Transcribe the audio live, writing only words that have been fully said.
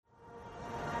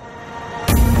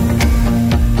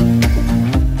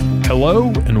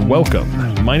Hello and welcome.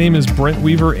 My name is Brent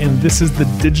Weaver, and this is the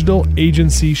Digital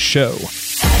Agency Show,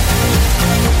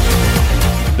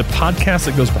 the podcast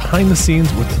that goes behind the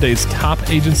scenes with today's top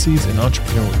agencies and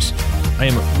entrepreneurs. I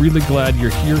am really glad you're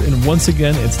here, and once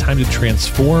again, it's time to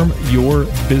transform your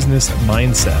business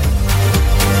mindset.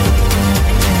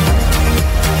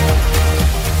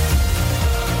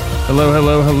 Hello,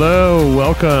 hello, hello.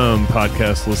 Welcome,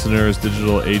 podcast listeners,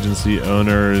 digital agency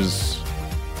owners.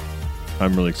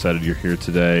 I'm really excited you're here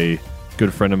today.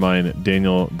 Good friend of mine,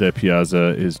 Daniel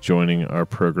DiPiazza, is joining our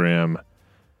program.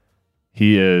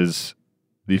 He is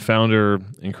the founder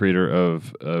and creator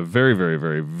of a very, very,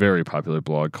 very, very popular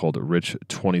blog called Rich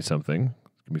 20-something.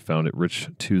 It can be found at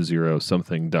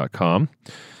rich20something.com.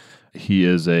 He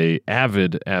is an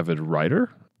avid writer.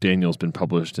 Daniel's been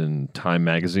published in Time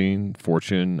Magazine,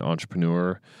 Fortune,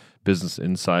 Entrepreneur, Business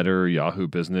Insider, Yahoo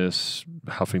Business,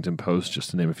 Huffington Post,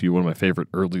 just to name a few. One of my favorite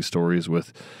early stories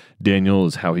with Daniel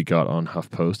is how he got on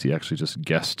HuffPost. He actually just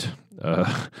guessed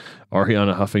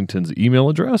Arianna Huffington's email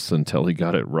address until he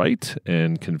got it right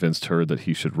and convinced her that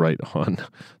he should write on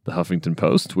the Huffington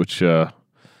Post, which I'm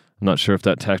not sure if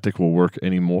that tactic will work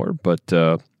anymore, but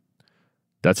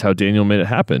that's how Daniel made it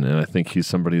happen. And I think he's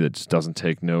somebody that just doesn't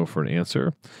take no for an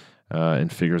answer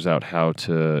and figures out how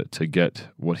to get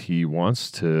what he wants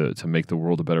to make the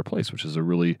world a better place, which is a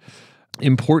really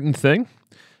important thing.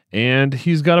 And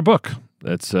he's got a book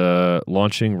that's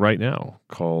launching right now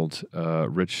called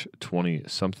Rich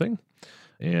 20-something.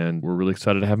 And we're really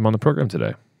excited to have him on the program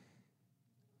today.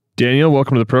 Daniel,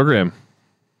 welcome to the program.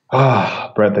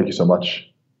 Brent, thank you so much.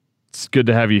 It's good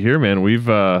to have you here, man.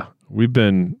 We've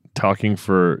been talking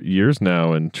for years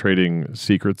now and trading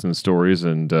secrets and stories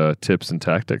and tips and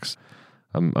tactics.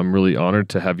 I'm really honored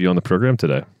to have you on the program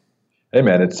today. Hey,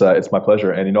 man, it's my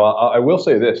pleasure. And I will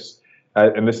say this,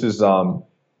 and this is the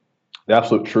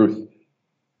absolute truth.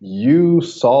 You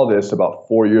saw this about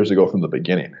 4 years ago from the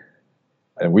beginning,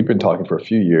 and we've been talking for a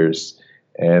few years,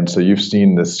 and so you've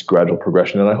seen this gradual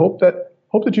progression. And I hope that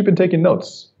you've been taking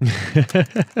notes.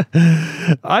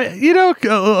 A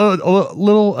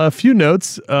few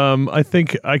notes. I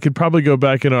think I could probably go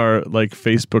back in our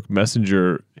Facebook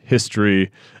Messenger history,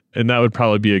 and that would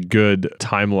probably be a good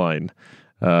timeline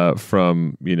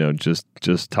from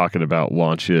just talking about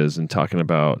launches and talking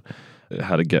about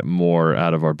how to get more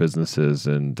out of our businesses,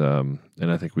 and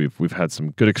I think we've had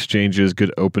some good exchanges,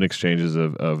 good open exchanges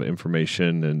of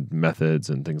information and methods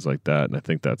and things like that, and I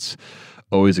think that's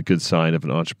always a good sign of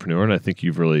an entrepreneur. And I think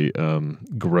you've really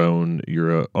grown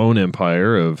your own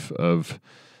empire of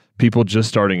people just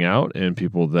starting out and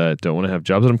people that don't want to have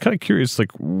jobs. And I'm kind of curious,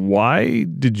 why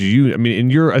did you? I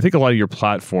mean, I think a lot of your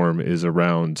platform is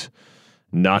around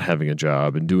not having a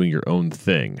job and doing your own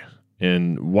thing.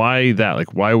 And why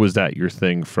that? Why was that your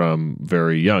thing from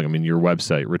very young? I mean, your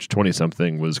website, Rich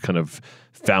 20-something, was kind of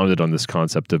founded on this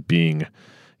concept of being,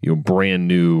 brand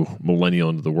new millennial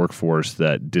into the workforce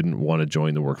that didn't want to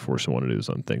join the workforce and wanted to do his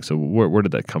own thing. So where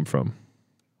did that come from?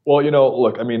 Well,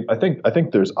 look, I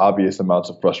think there's obvious amounts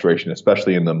of frustration,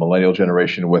 especially in the millennial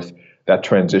generation, with that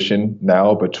transition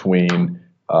now between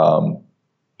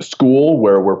school,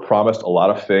 where we're promised a lot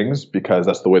of things because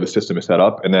that's the way the system is set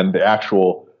up, and then the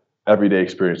actual everyday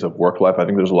experience of work life. I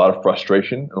think there's a lot of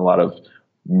frustration and a lot of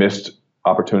missed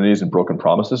opportunities and broken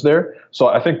promises there. So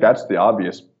I think that's the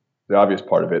obvious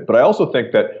part of it. But I also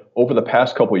think that over the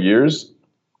past couple of years,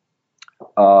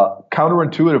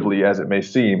 counterintuitively as it may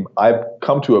seem, I've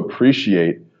come to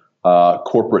appreciate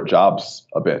corporate jobs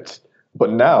a bit.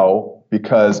 But now,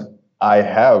 because I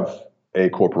have a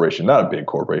corporation, not a big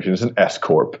corporation, it's an S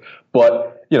corp,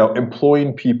 but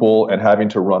employing people and having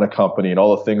to run a company and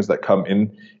all the things that come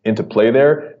into play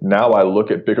there. Now I look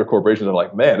at bigger corporations and I'm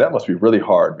like, man, that must be really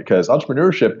hard, because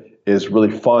entrepreneurship is really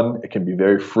fun. It can be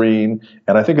very freeing.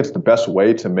 And I think it's the best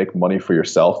way to make money for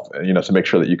yourself, to make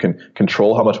sure that you can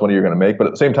control how much money you're going to make. But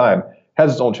at the same time, it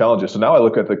has its own challenges. So now I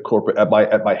look at the corporate, at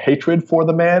my hatred for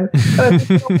the man. And I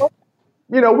think,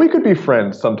 we could be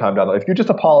friends sometime down the line. If you just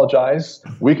apologize,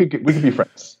 we could be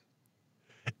friends.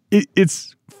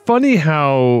 It's funny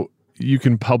how you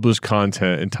can publish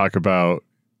content and talk about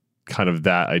kind of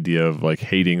that idea of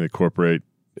hating the corporate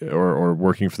or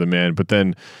working for the man, but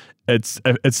then at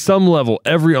some level,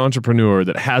 every entrepreneur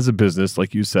that has a business,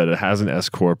 like you said, it has an S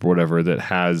corp or whatever, that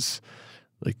has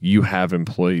you have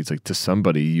employees, to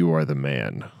somebody you are the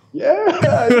man.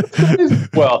 Yeah.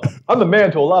 Well, I'm the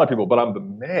man to a lot of people, but I'm the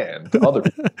man to other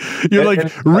people. You're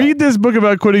read this book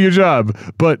about quitting your job,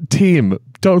 but team,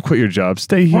 don't quit your job.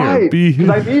 Stay here. Right, Be here.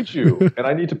 because I need you, and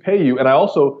I need to pay you, and I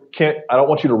also I don't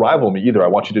want you to rival me either. I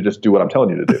want you to just do what I'm telling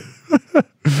you to do.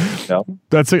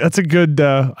 That's a good,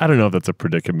 I don't know if that's a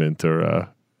predicament or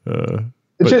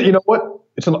It's just, you know what?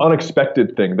 It's an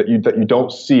unexpected thing that you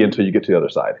don't see until you get to the other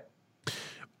side.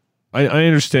 I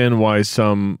understand why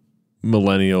some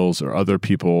millennials or other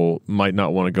people might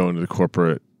not want to go into the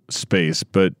corporate space,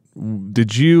 but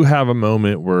did you have a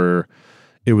moment where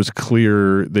it was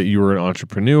clear that you were an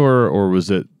entrepreneur, or was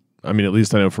it, I mean, at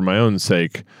least I know for my own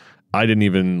sake, I didn't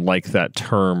even like that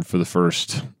term for the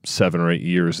first 7 or 8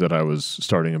 years that I was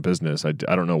starting a business. I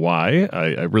don't know why.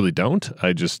 I really don't.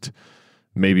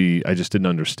 Maybe I just didn't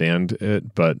understand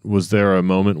it. But was there a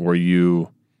moment where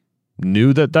you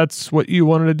knew that that's what you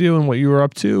wanted to do and what you were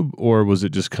up to? Or was it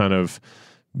just kind of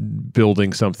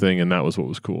building something and that was what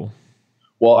was cool?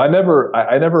 Well, I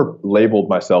never labeled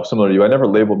myself, similar to you, I never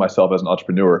labeled myself as an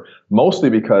entrepreneur, mostly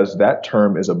because that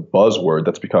term is a buzzword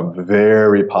that's become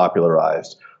very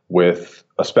popularized with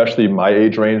especially my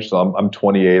age range. So I'm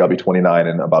 28, I'll be 29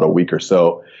 in about a week or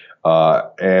so.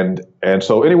 And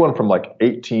so anyone from like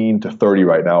 18 to 30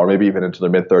 right now, or maybe even into their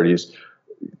mid 30s,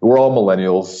 we're all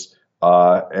millennials,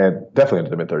 and definitely into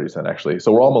the mid 30s then actually.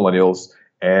 So we're all millennials,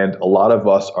 and a lot of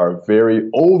us are very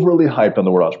overly hyped on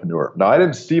the word entrepreneur. Now, I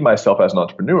didn't see myself as an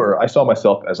entrepreneur. I saw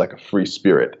myself as like a free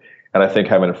spirit. And I think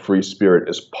having a free spirit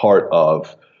is part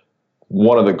of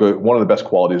one of the best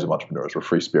qualities of entrepreneurs. We're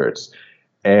free spirits.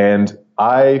 And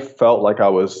I felt like I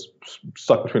was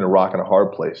stuck between a rock and a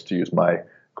hard place, to use my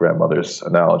grandmother's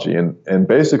analogy. And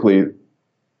basically,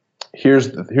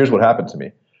 here's what happened to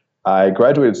me. I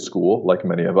graduated school, like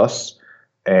many of us,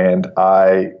 and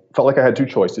I felt like I had two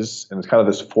choices, and it's kind of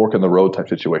this fork in the road type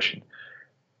situation.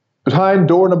 Behind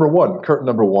door number one, curtain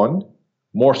number one,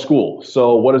 more school.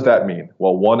 So what does that mean?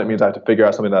 Well, one, it means I have to figure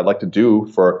out something that I'd like to do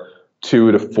for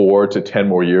 2 to 4 to 10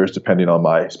 more years, depending on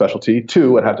my specialty.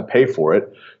 2, I'd have to pay for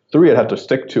it. 3, I'd have to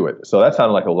stick to it. So that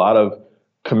sounded like a lot of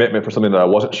commitment for something that I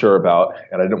wasn't sure about,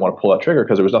 and I didn't want to pull that trigger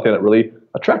because there was nothing that really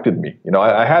attracted me. You know,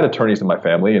 I had attorneys in my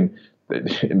family, and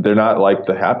they're not like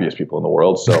the happiest people in the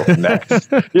world. So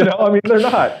next, you know, I mean, they're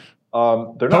not.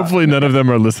 They're not. Hopefully none of them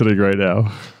are listening right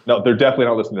now. No, they're definitely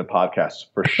not listening to podcasts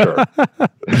for sure.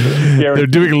 They're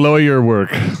doing lawyer work.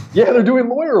 Yeah, they're doing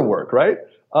lawyer work, right?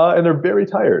 And they're very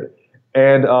tired.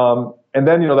 And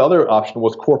then, you know, the other option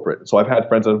was corporate. So I've had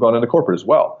friends that have gone into corporate as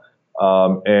well.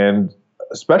 And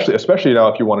especially now,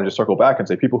 if you want to just circle back and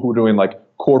say people who are doing like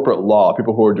corporate law,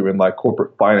 people who are doing like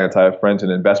corporate finance. I have friends in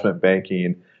investment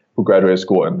banking who graduated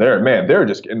school, and they're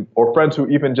just, or friends who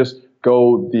even just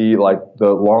go the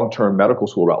long-term medical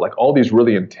school route, like all these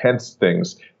really intense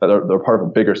things they're part of a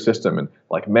bigger system. And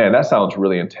like, man, that sounds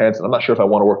really intense. And I'm not sure if I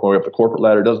want to work my way up the corporate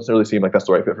ladder. It doesn't really seem like that's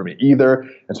the right fit for me either.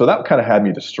 And so that kind of had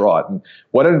me distraught. And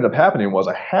what ended up happening was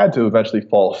I had to eventually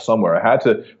fall somewhere. I had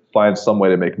to find some way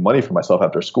to make money for myself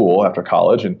after school, after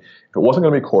college. And if it wasn't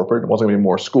going to be corporate, it wasn't going to be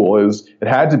more school. It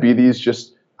had to be these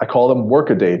just, I call them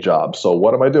work-a-day jobs. So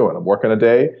what am I doing? I'm working a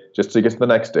day just to get to the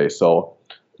next day. So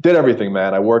did everything,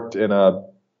 man. I worked in a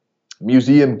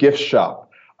museum gift shop.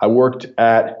 I worked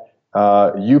at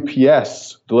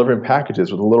UPS delivering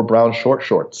packages with the little brown short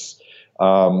shorts,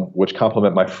 which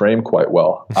complement my frame quite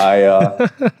well. I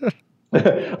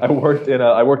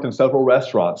worked in several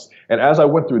restaurants, and as I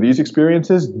went through these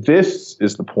experiences, this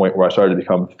is the point where I started to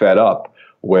become fed up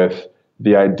with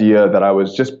the idea that I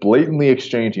was just blatantly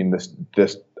exchanging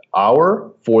this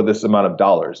hour for this amount of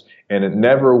dollars, and it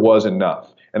never was enough.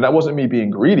 And that wasn't me being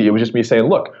greedy. It was just me saying,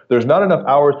 look, there's not enough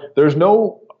hours. There's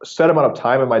no set amount of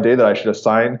time in my day that I should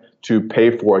assign to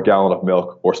pay for a gallon of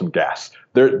milk or some gas.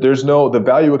 The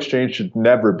value exchange should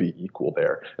never be equal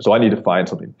there. So I need to find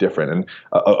something different. And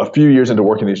a few years into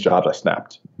working these jobs, I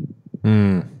snapped.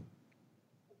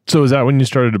 So is that when you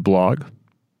started to blog?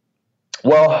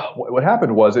 Well, what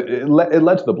happened was it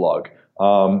led to the blog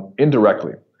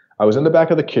indirectly. I was in the back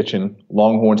of the kitchen,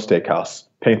 Longhorn Steakhouse.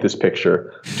 Paint this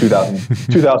picture,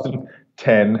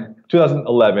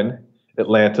 2011,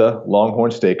 Atlanta,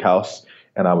 Longhorn Steakhouse,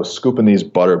 and I was scooping these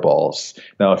butter balls.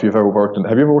 Now, have you ever worked at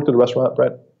a restaurant,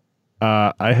 Brett?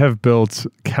 I have built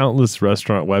countless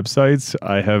restaurant websites.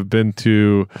 I have been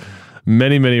to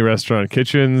many, many restaurant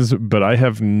kitchens, but I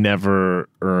have never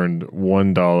earned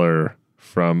 $1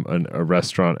 from a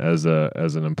restaurant as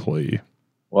an employee.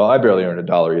 Well, I barely earned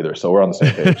 $1 either, so we're on the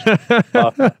same page.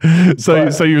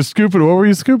 So you're scooping. What were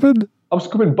you scooping? I'm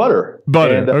scooping butter.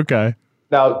 Butter. Okay.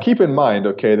 Now, keep in mind,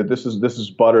 okay, that this is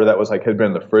butter that had been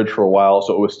in the fridge for a while,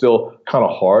 so it was still kind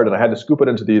of hard, and I had to scoop it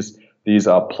into these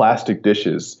plastic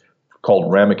dishes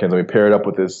called ramekins, and we pair it up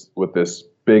with this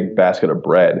big basket of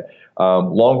bread.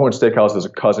 Longhorn Steakhouse is a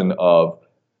cousin of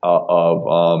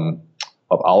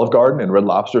Olive Garden and Red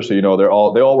Lobster, so you know they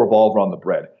all revolve around the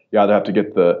bread. You either have to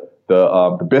get the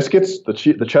the biscuits, the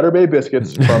Cheddar Bay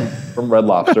biscuits from Red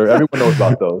Lobster. Everyone knows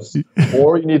about those.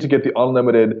 Or you need to get the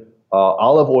unlimited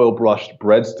olive oil brushed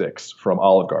breadsticks from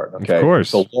Olive Garden. Okay, of course.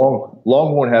 So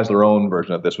Longhorn has their own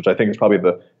version of this, which I think is probably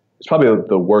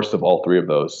the worst of all three of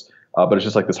those. But it's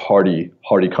just like this hearty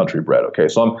country bread. Okay,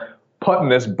 so I'm putting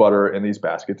this butter in these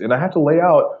baskets, and I have to lay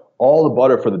out all the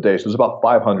butter for the day. So there's about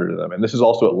 500 of them, and this is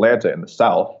also Atlanta in the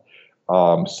South.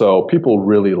 So people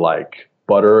really like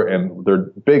butter, and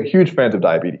they're huge fans of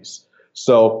diabetes.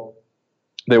 So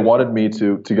they wanted me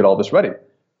to get all this ready.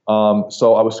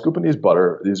 So I was scooping these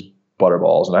butter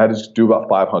balls, and I had to do about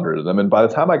 500 of them. And by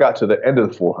the time I got to the end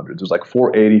of the 400s, it was like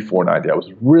 480, 490. I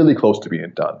was really close to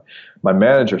being done. My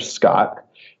manager, Scott,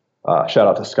 shout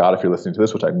out to Scott if you're listening to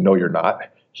this, which I know you're not.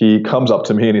 He comes up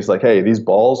to me and he's like, "Hey, these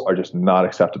balls are just not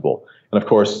acceptable." And of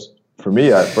course, for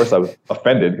me, at first I was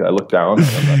offended because I looked down.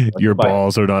 And your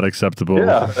balls are not acceptable.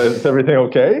 Yeah, is everything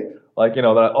okay? Like,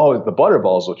 the butter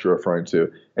balls, what you're referring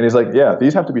to. And he's like, "Yeah,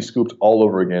 these have to be scooped all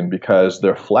over again because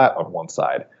they're flat on one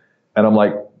side." And I'm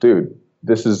like, "Dude,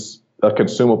 this is a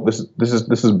consumable. This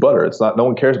is butter. It's not. No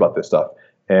one cares about this stuff."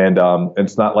 And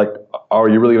it's not like, "Are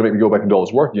you really gonna make me go back and do all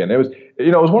this work again?" It was,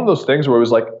 it was one of those things where it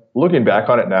was like, looking back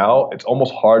on it now, it's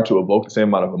almost hard to evoke the same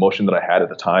amount of emotion that I had at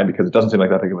the time because it doesn't seem like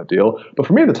that big of a deal. But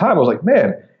for me at the time, I was like,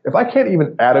 man, if I can't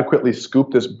even adequately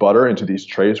scoop this butter into these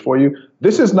trays for you,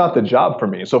 this is not the job for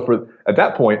me. So at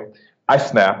that point, I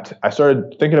snapped. I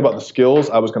started thinking about the skills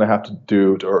I was going to have to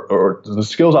do, or the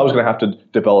skills I was going to have to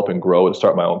develop and grow to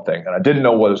start my own thing. And I didn't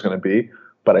know what it was going to be,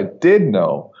 but I did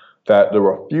know that there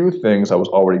were a few things I was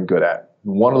already good at.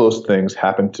 One of those things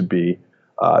happened to be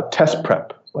test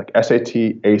prep, like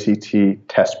SAT, ACT,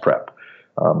 test prep.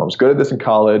 I was good at this in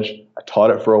college. I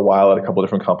taught it for a while at a couple of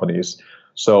different companies.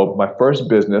 So my first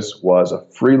business was a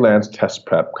freelance test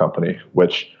prep company,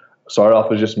 which started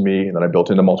off as just me, and then I built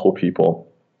into multiple people.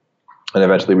 And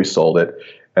eventually we sold it.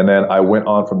 And then I went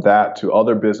on from that to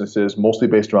other businesses, mostly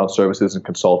based around services and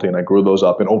consulting. And I grew those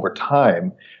up. And over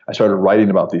time, I started writing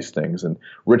about these things. And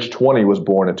Rich 20 was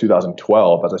born in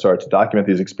 2012 as I started to document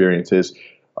these experiences,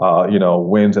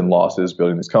 wins and losses,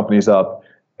 building these companies up.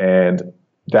 And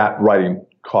that writing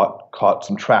caught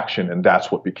some traction. And that's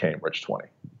what became Rich 20.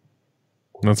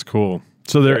 That's cool.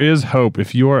 So there is hope.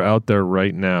 If you are out there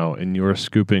right now and you're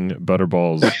scooping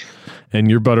butterballs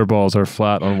and your butterballs are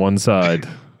flat on one side,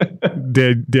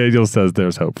 Daniel says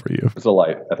there's hope for you. There's a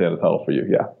light at the end of the tunnel for you,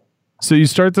 yeah. So you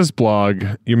start this blog,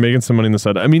 you're making some money on the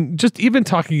side. I mean, just even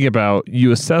talking about,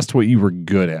 you assessed what you were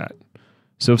good at.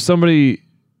 So if somebody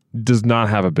does not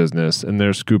have a business and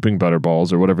they're scooping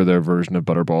butterballs or whatever their version of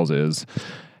butterballs is,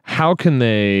 how can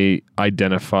they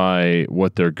identify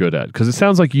what they're good at? Because it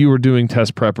sounds like you were doing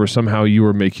test prep or somehow you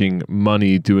were making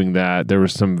money doing that. There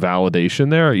was some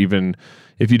validation there, even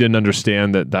if you didn't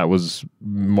understand that was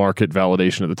market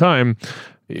validation at the time.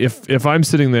 If I'm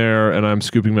sitting there and I'm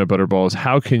scooping my butterballs,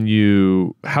 how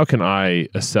can I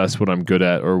assess what I'm good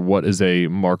at, or what is a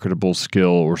marketable skill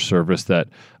or service that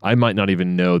I might not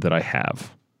even know that I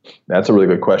have? That's a really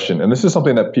good question. And this is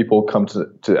something that people come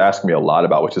to ask me a lot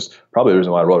about, which is probably the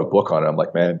reason why I wrote a book on it. I'm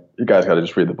like, man, you guys got to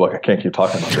just read the book. I can't keep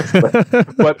talking about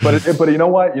this. But you know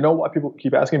what? You know why people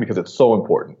keep asking? Because it's so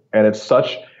important. And it's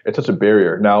such a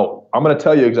barrier. Now, I'm going to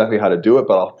tell you exactly how to do it,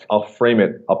 but I'll frame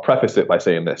it. I'll preface it by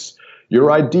saying this.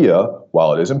 Your idea,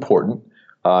 while it is important,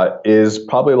 is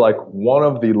probably like one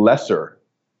of the lesser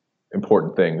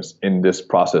important things in this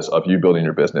process of you building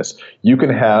your business. You can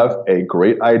have a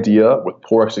great idea with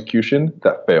poor execution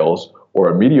that fails, or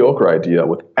a mediocre idea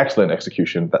with excellent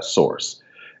execution that soars.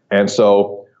 And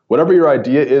so whatever your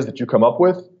idea is that you come up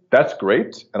with, that's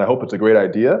great. And I hope it's a great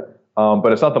idea.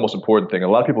 But it's not the most important thing. A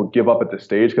lot of people give up at this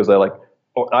stage because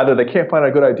either they can't find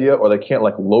a good idea or they can't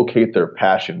locate their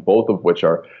passion, both of which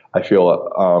are, I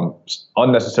feel,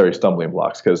 unnecessary stumbling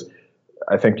blocks, because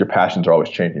I think your passions are always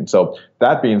changing. So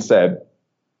that being said,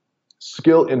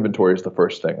 skill inventory is the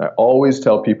first thing. I always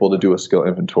tell people to do a skill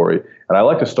inventory. And I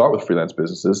like to start with freelance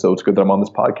businesses. So it's good that I'm on this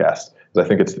podcast, because I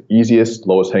think it's the easiest,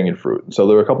 lowest hanging fruit. And so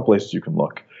there are a couple places you can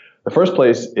look. The first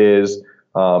place is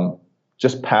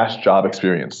just past job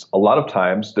experience. A lot of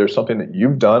times there's something that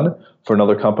you've done for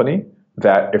another company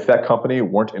that if that company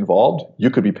weren't involved, you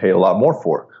could be paid a lot more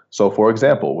for. So for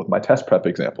example, with my test prep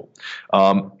example,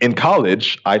 in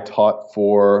college, I taught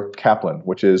for Kaplan,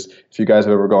 which is, if you guys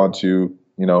have ever gone to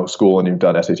school and you've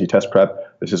done SAT test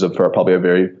prep, this is probably a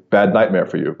very bad nightmare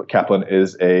for you. But Kaplan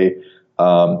is a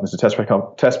test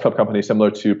prep company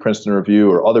similar to Princeton Review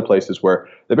or other places, where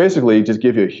they basically just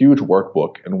give you a huge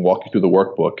workbook and walk you through the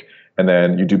workbook, and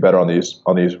then you do better on these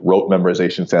rote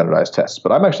memorization standardized tests.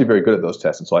 But I'm actually very good at those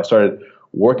tests, and so I started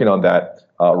working on that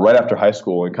right after high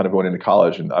school and kind of going into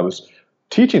college. And I was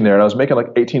teaching there, and I was making like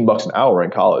 $18 an hour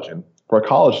in college. And for a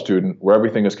college student, where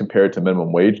everything is compared to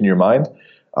minimum wage in your mind,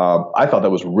 I thought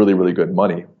that was really, really good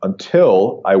money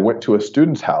until I went to a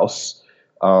student's house.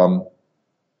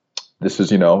 This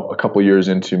is, a couple years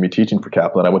into me teaching for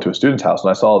Kaplan. I went to a student's house and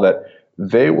I saw that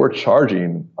they were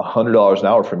charging $100 an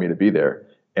hour for me to be there,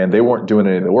 and they weren't doing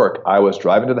any of the work. I was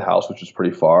driving to the house, which was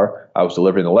pretty far. I was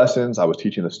delivering the lessons. I was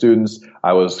teaching the students.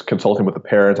 I was consulting with the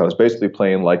parents. I was basically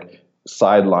playing like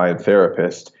sideline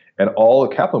therapist. And all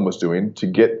Kaplan was doing to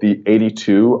get the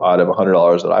 82 out of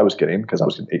 $100 that I was getting, because I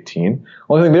was getting 18, the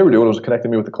only thing they were doing was connecting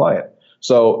me with the client.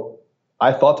 So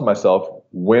I thought to myself,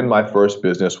 when my first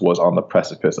business was on the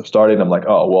precipice of starting, I'm like,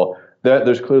 oh, well,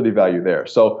 there's clearly value there.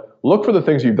 So look for the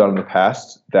things you've done in the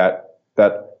past that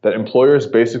employers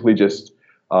basically just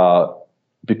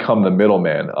become the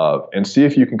middleman of, and see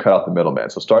if you can cut out the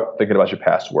middleman. So start thinking about your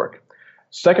past work.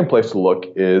 Second place to look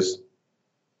is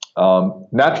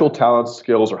natural talents,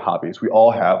 skills, or hobbies. We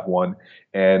all have one.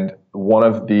 And one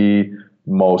of the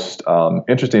most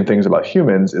interesting things about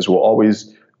humans is we'll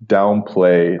always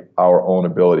downplay our own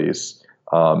abilities.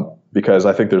 Because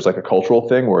I think there's like a cultural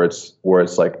thing where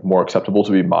it's like more acceptable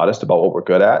to be modest about what we're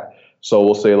good at. So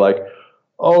we'll say like,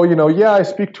 oh, yeah, I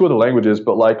speak 2 other languages,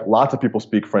 but like lots of people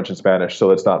speak French and Spanish,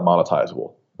 so it's not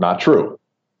monetizable. Not true,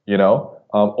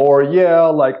 or yeah,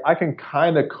 like I can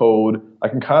kind of code, I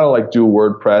can kind of like do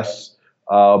WordPress,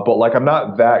 but like I'm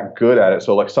not that good at it.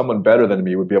 So like someone better than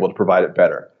me would be able to provide it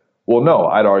better. Well, no,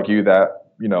 I'd argue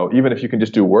that, even if you can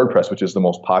just do WordPress, which is the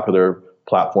most popular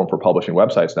platform for publishing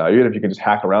websites now, even if you can just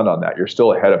hack around on that, you're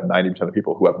still ahead of 90% of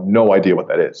people who have no idea what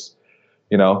that is,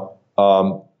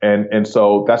 and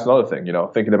so that's another thing,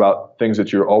 thinking about things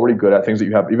that you're already good at, things that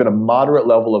you have even a moderate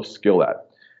level of skill at.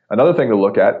 Another thing to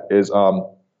look at is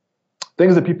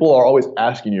things that people are always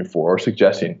asking you for or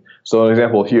suggesting. So an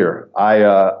example here,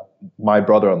 my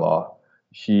brother-in-law,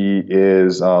 he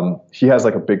has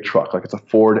like a big truck, like it's a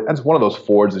Ford, and it's one of those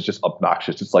Fords that's just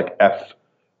obnoxious. It's like F350,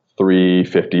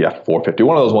 F450,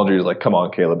 one of those ones where you're like, come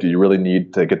on, Caleb, do you really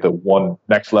need to get the one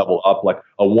next level up? Like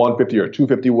a 150 or a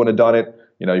 250 wouldn't have done it.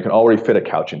 You can already fit a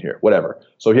couch in here, whatever.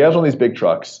 So he has one of these big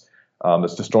trucks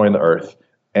that's destroying the earth.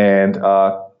 And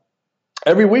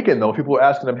every weekend, though, people were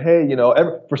asking him, hey,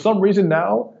 for some reason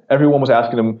now, everyone was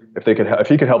asking him if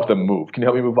he could help them move. Can you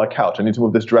help me move my couch? I need to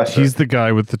move this dresser. He's the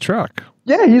guy with the truck.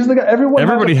 Yeah, he's the guy.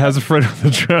 Everybody has a friend with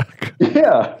the truck.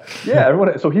 Yeah,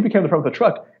 everyone. So he became the friend with the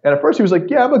truck. And at first he was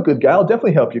like, yeah, I'm a good guy. I'll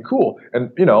definitely help you. Cool.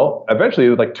 And, eventually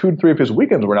like 2 to 3 of his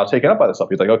weekends were now taken up by this stuff.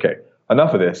 He's like, okay,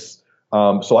 enough of this.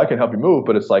 So I can help you move,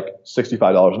 but it's like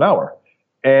 $65 an hour.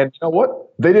 And you know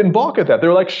what? They didn't balk at that. They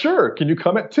were like, sure, can you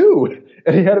come at 2?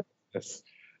 And he had a business,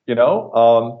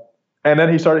 and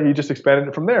then he just expanded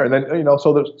it from there. And then,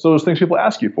 so there's things people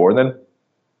ask you for. And then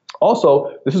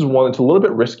also, this is one that's a little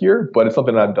bit riskier, but it's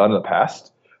something that I've done in the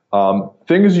past.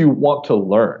 Things you want to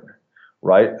learn,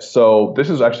 right? So this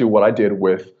is actually what I did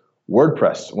with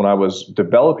WordPress when I was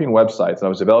developing websites, and I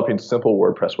was developing simple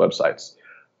WordPress websites.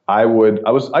 I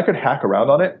could hack around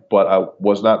on it, but I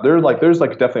was not there. Like, there's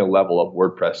like definitely a level of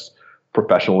WordPress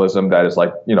professionalism that is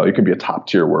like, you can be a top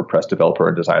tier WordPress developer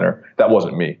and designer. That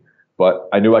wasn't me, but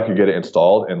I knew I could get it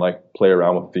installed and like play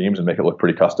around with themes and make it look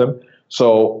pretty custom.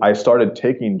 So I started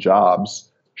taking jobs,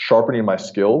 sharpening my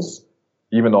skills,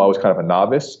 even though I was kind of a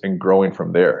novice, and growing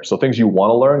from there. So things you want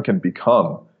to learn can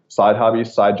become side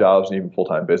hobbies, side jobs, and even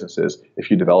full-time businesses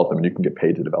if you develop them and you can get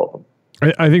paid to develop them.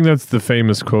 I think that's the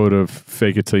famous quote of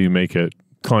fake it till you make it.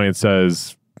 Client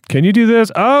says, can you do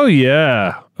this? Oh,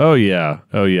 yeah. Oh, yeah.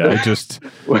 Oh, yeah.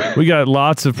 We got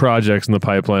lots of projects in the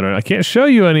pipeline. I can't show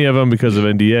you any of them because of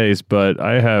NDAs, but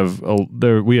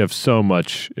we have so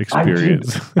much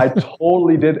experience. I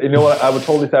totally did. You know what? I would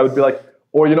totally say, I would be like,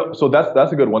 or, so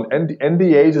that's a good one.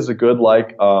 NDAs is a good,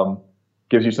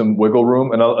 gives you some wiggle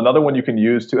room. And another one you can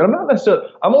use too. And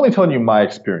I'm only telling you my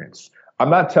experience. I'm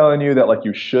not telling you that like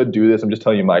you should do this. I'm just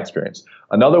telling you my experience.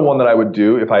 Another one that I would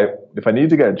do if I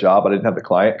needed to get a job, I didn't have the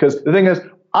client, because the thing is,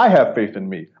 I have faith in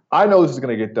me. I know this is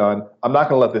going to get done. I'm not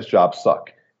going to let this job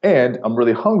suck. And I'm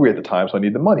really hungry at the time, so I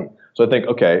need the money. So I think,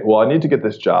 okay, well, I need to get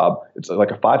this job. It's like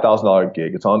a $5,000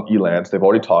 gig. It's on Elance. They've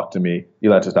already talked to me.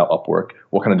 Elance is now Upwork.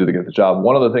 What can I do to get the job?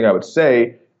 One other thing I would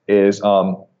say is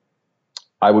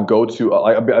I would go to,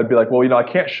 I'd be like, well, I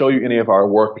can't show you any of our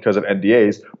work because of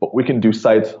NDAs, but we can do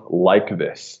sites like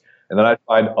this. And then I'd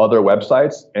find other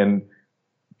websites, and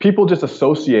people just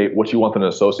associate what you want them to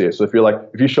associate. So if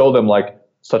you show them like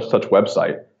such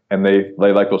website and they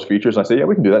like those features, and I say, yeah,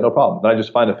 we can do that, no problem. Then I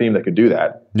just find a theme that could do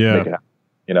that. Yeah. Make it happen,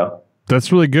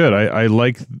 That's really good. I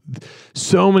like,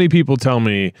 so many people tell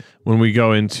me when we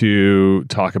go into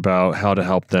talk about how to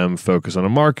help them focus on a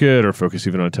market or focus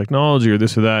even on technology or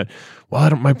this or that. Well,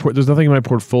 there's nothing in my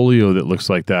portfolio that looks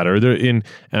like that. And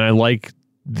I like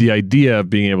the idea of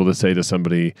being able to say to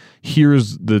somebody,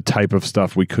 here's the type of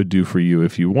stuff we could do for you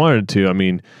if you wanted to. I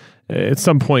mean, at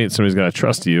some point, somebody's got to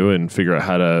trust you and figure out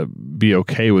how to be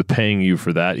okay with paying you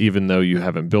for that, even though you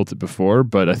haven't built it before.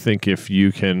 But I think if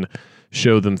you can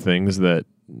show them things that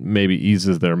maybe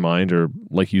eases their mind, or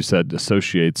like you said,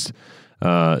 associates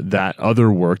that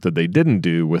other work that they didn't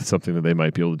do with something that they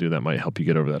might be able to do, that might help you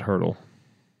get over that hurdle.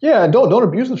 Yeah, and don't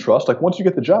abuse the trust. Like once you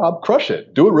get the job, crush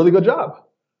it. Do a really good job.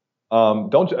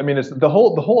 It's the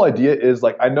whole idea is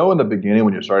like, I know in the beginning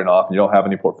when you're starting off and you don't have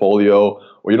any portfolio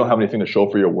or you don't have anything to show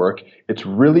for your work, it's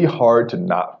really hard to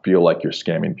not feel like you're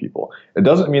scamming people. It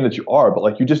doesn't mean that you are, but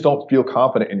like you just don't feel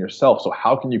confident in yourself. So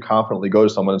how can you confidently go to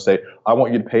someone and say, I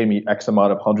want you to pay me X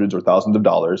amount of hundreds or thousands of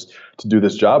dollars to do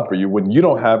this job for you, when you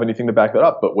don't have anything to back that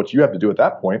up? But what you have to do at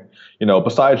that point,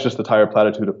 besides just the tired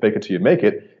platitude of fake it till you make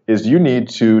it, is you need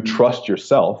to trust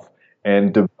yourself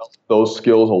and develop those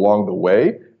skills along the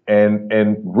way.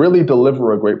 And really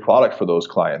deliver a great product for those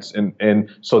clients. And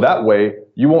so that way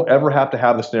you won't ever have to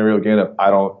have the scenario again of, I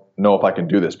don't know if I can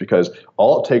do this, because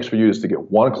all it takes for you is to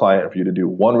get one client, for you to do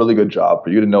one really good job, for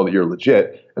you to know that you're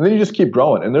legit, and then you just keep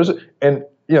growing. And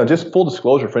just full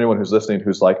disclosure for anyone who's listening,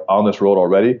 who's like on this road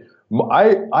already,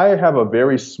 I have a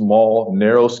very small,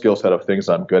 narrow skill set of things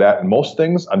that I'm good at, and most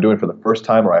things I'm doing for the first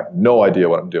time, or I have no idea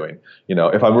what I'm doing.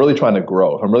 If I'm really trying to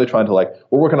grow, if I'm really trying to, like,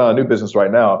 we're working on a new business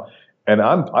right now, and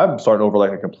I'm starting over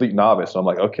like a complete novice. So I'm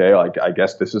like, okay, like I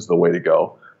guess this is the way to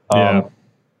go.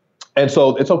 And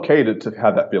so it's okay to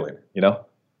have that feeling,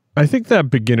 I think that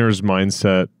beginner's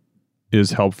mindset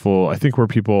is helpful. I think where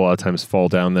people a lot of times fall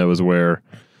down, though, is where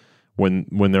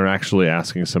when they're actually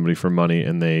asking somebody for money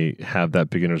and they have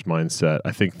that beginner's mindset,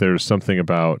 I think there's something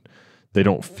about they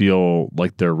don't feel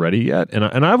like they're ready yet.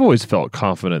 And I've always felt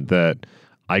confident that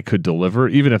I could deliver,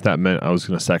 even if that meant I was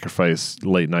going to sacrifice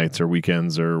late nights or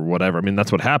weekends or whatever. I mean,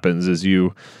 that's what happens is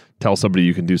you tell somebody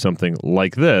you can do something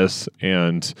like this,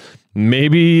 and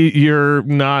maybe you're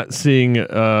not seeing,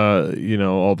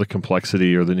 all the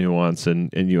complexity or the nuance,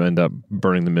 and you end up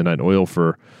burning the midnight oil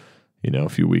for, a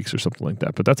few weeks or something like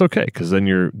that. But that's okay, because then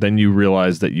you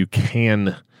realize that you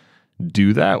can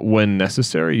do that when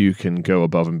necessary. You can go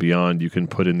above and beyond. You can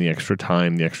put in the extra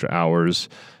time, the extra hours,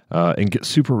 and get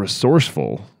super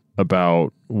resourceful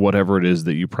about whatever it is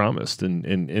that you promised. And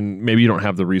maybe you don't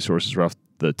have the resources right off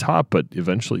the top, but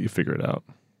eventually you figure it out.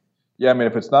 Yeah, I mean,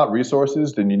 if it's not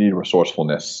resources, then you need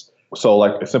resourcefulness. So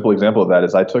like a simple example of that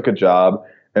is I took a job,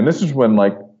 and this is when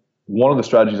like one of the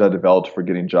strategies I developed for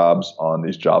getting jobs on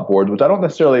these job boards, which going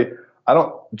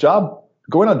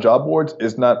on job boards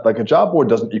is not like, a job board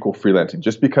doesn't equal freelancing,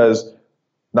 just because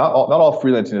not all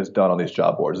freelancing is done on these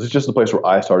job boards. It's just the place where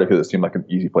I started because it seemed like an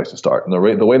easy place to start. And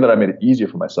the way that I made it easier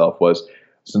for myself was,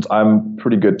 since I'm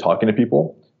pretty good talking to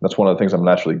people, that's one of the things I'm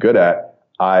naturally good at,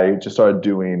 I just started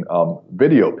doing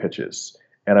video pitches.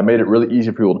 And I made it really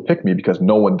easy for people to pick me because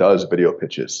no one does video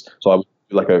pitches. So I would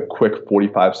do like a quick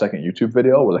 45-second YouTube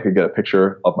video where they could get a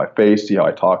picture of my face, see how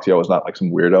I talk, see I was not like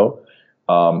some weirdo.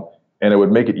 And it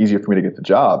would make it easier for me to get the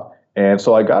job. And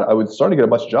so I would start to get a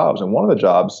bunch of jobs. And one of the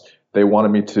jobs, they wanted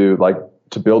me to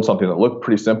build something that looked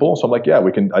pretty simple. So I'm like, yeah,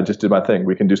 I just did my thing.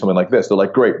 We can do something like this. They're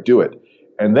like, great, do it.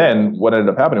 And then what ended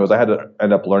up happening was I had to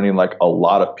end up learning like a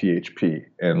lot of PHP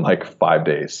in like 5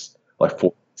 days, like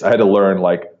 4 days. I had to learn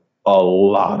like a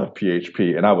lot of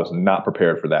PHP, and I was not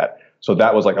prepared for that. So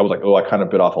that was like, I was like, oh, I kind of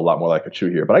bit off a lot more like a chew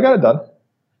here, but I got it done.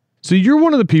 So you're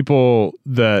one of the people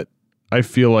that I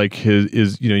feel like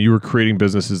you were creating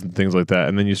businesses and things like that,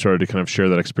 and then you started to kind of share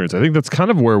that experience. I think that's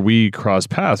kind of where we crossed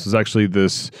paths, was actually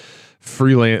this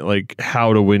freelance, like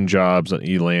how to win jobs on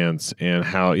Elance, and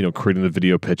how, creating the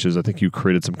video pitches. I think you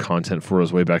created some content for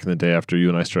us way back in the day after you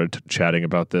and I started chatting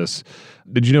about this.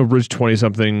 Did you know Rich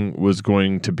 20-something was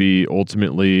going to be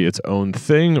ultimately its own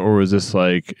thing, or was this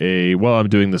like I'm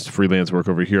doing this freelance work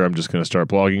over here, I'm just going to start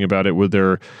blogging about it? Was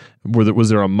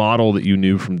there a model that you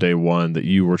knew from day one that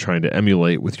you were trying to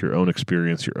emulate with your own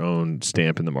experience, your own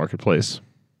stamp in the marketplace?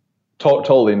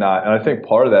 Totally not. And I think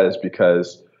part of that is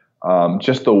because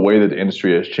just the way that the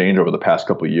industry has changed over the past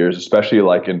couple of years, especially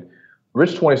like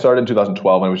Rich 20 started in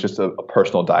 2012, and it was just a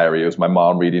personal diary. It was my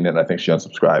mom reading it, and I think she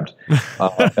unsubscribed.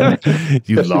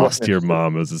 You lost your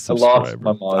mom as a subscriber. I lost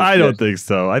my mom. I don't think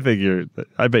so. I bet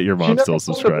your mom's still a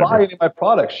subscriber. She never buy any of my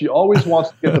products. She always wants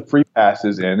to get the free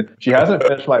passes in. She hasn't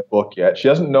finished my book yet. She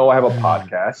doesn't know I have a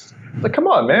podcast. Like, come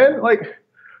on, man. Like,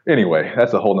 Anyway,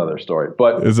 that's a whole nother story.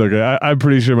 But It's okay. I'm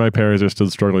pretty sure my parents are still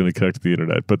struggling to connect to the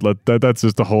internet, but that's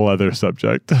just a whole other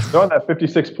subject. they're on that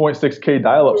 56.6K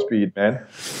dial-up speed, man.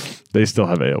 They still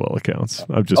have AOL accounts.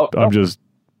 I'm just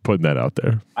putting that out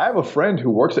there. I have a friend who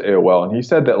works at AOL, and he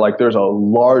said that like there's a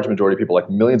large majority of people, like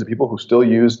millions of people, who still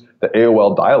use the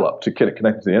AOL dial-up to connect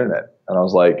to the internet. And I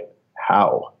was like,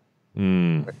 how?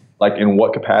 Like, in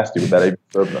what capacity would that even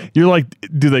serve them? You're like,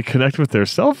 do they connect with their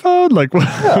cell phone? Like,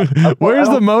 where's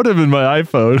the modem in my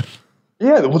iPhone?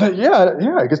 Yeah, well, I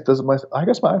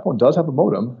guess my iPhone does have a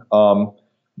modem.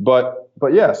 But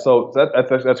yeah, so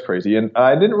that's crazy. And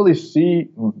I didn't really see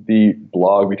the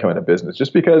blog becoming a business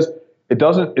just because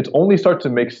it's only start to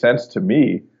make sense to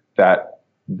me that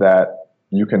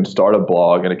you can start a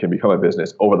blog and it can become a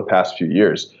business over the past few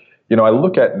years. I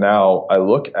look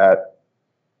at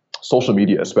social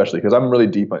media, especially because I'm really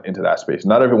deep into that space.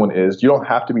 Not everyone is. You don't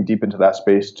have to be deep into that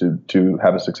space to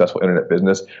have a successful internet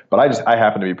business, but I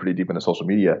happen to be pretty deep into social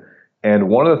media. And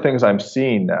one of the things I'm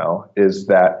seeing now is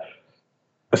that,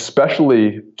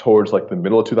 especially towards like the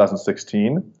middle of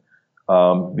 2016,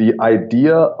 the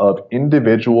idea of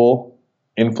individual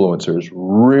influencers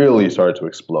really started to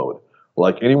explode.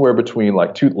 Like anywhere between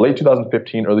like late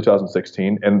 2015, early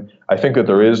 2016, and I think that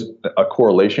there is a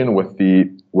correlation with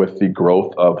the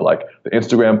growth of like the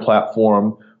Instagram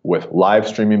platform, with live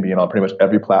streaming being on pretty much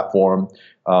every platform,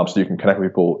 so you can connect with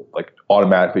people like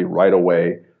automatically right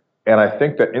away. And I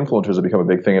think that influencers have become a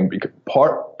big thing, and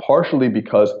partially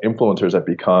because influencers have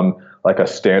become like a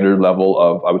standard level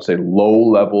of, I would say, low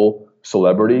level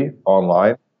celebrity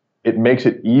online. It makes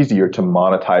it easier to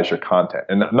monetize your content,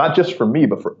 and not just for me,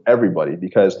 but for everybody.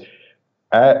 Because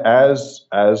as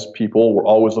people, we're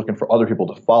always looking for other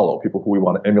people to follow, people who we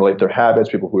want to emulate their habits,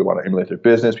 people who we want to emulate their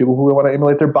business, people who we want to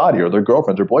emulate their body or their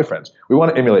girlfriends or boyfriends. We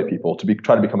want to emulate people to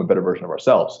try to become a better version of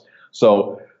ourselves.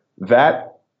 So that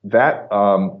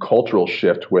cultural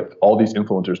shift with all these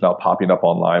influencers now popping up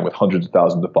online with hundreds of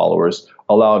thousands of followers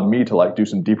allowed me to like do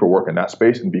some deeper work in that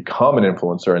space and become an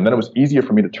influencer. And then it was easier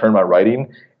for me to turn my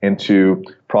writing into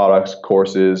products,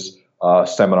 courses,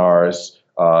 seminars,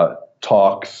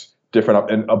 talks,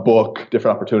 in a book,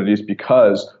 different opportunities,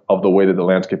 because of the way that the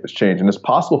landscape has changed. And it's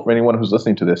possible for anyone who's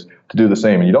listening to this to do the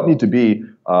same. And you don't need to be,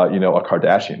 a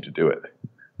Kardashian to do it.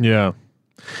 Yeah.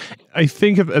 I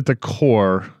think at the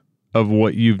core of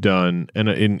what you've done,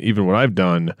 and even what I've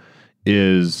done,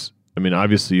 is, I mean,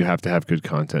 obviously you have to have good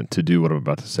content to do what I'm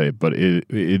about to say, but it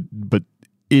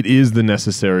is the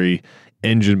necessary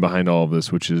engine behind all of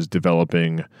this, which is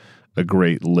developing a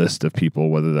great list of people,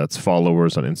 whether that's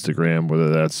followers on Instagram, whether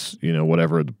that's,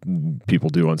 whatever people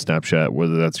do on Snapchat,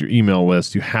 whether that's your email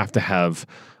list. You have to have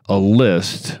a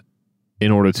list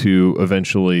in order to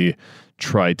eventually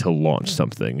try to launch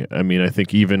something. I mean, I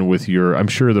think even with I'm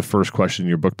sure the first question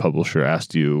your book publisher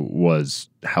asked you was,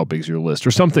 how big's your list,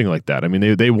 or something like that. I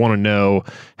mean, they want to know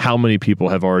how many people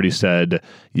have already said,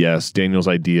 yes, Daniel's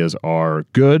ideas are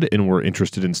good and we're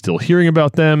interested in still hearing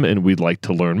about them and we'd like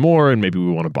to learn more and maybe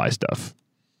we want to buy stuff.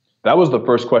 That was the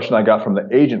first question I got from the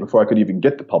agent before I could even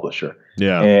get the publisher.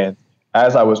 Yeah. And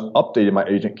as I was updating my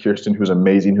agent, Kirsten, who's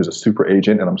amazing, who's a super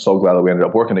agent, and I'm so glad that we ended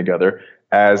up working together,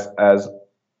 as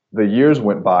the years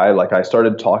went by, like I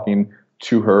started talking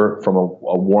to her from a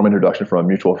warm introduction from a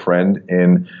mutual friend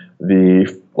in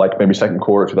the maybe second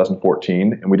quarter of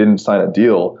 2014, and we didn't sign a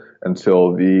deal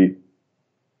until the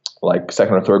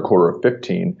second or third quarter of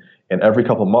 15. And every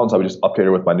couple of months, I would just update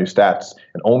her with my new stats.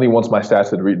 And only once my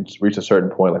stats had reached a certain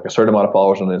point, like a certain amount of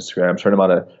followers on Instagram, certain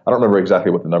amount of, I don't remember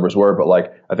exactly what the numbers were, but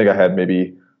I think I had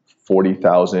maybe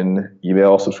 40,000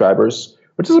 email subscribers,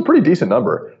 which is a pretty decent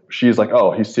number. She's like,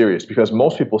 oh, he's serious, because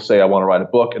most people say I want to write a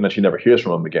book and then she never hears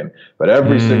from him again. But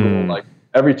every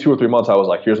 2 or 3 months, I was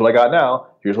like, here's what I got now.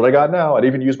 Here's what I got now. I'd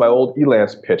even use my old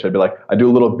Elance pitch. I'd be like, I do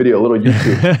a little video, a little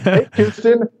YouTube. Hey,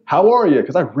 Kirsten, how are you?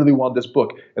 Because I really want this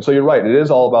book. And so you're right. It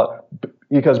is all about,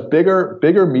 because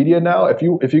bigger media now, if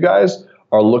you guys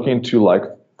are looking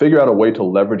to figure out a way to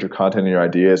leverage your content and your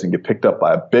ideas and get picked up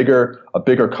by a bigger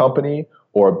company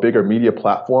or a bigger media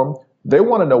platform, they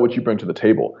want to know what you bring to the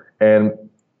table. And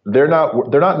they're not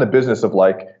in the business of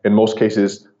in most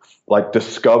cases,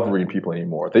 discovering people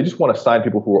anymore. They just want to sign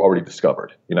people who are already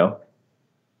discovered,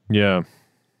 Yeah.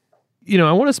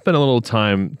 I want to spend a little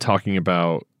time talking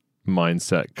about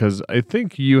mindset, because I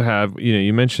think you have,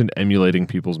 you mentioned emulating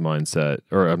people's mindset,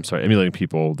 or I'm sorry, emulating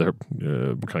people, their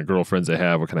what kind of girlfriends they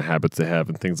have, what kind of habits they have,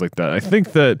 and things like that. I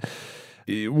think that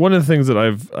one of the things that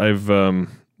I've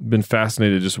been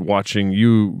fascinated just watching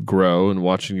you grow and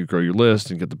watching you grow your list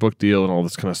and get the book deal and all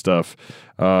this kind of stuff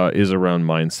is around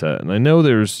mindset. And I know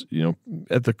there's,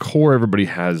 at the core, everybody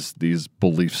has these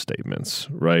belief statements,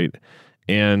 right?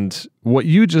 And what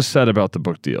you just said about the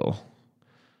book deal,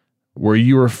 where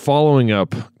you were following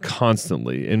up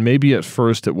constantly, and maybe at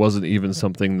first it wasn't even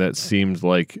something that seemed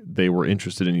like they were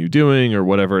interested in you doing or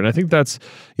whatever. And I think that's,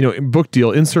 book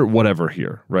deal, insert whatever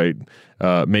here, right?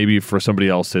 Maybe for somebody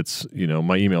else, it's,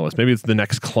 my email list. Maybe it's the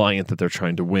next client that they're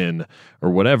trying to win or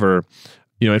whatever.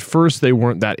 At first they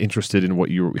weren't that interested in what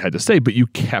you had to say, but you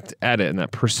kept at it, and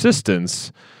that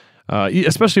persistence,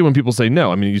 especially when people say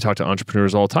no. I mean, you talk to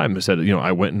entrepreneurs all the time who said,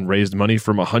 I went and raised money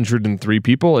from 103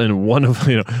 people, and one of,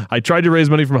 I tried to raise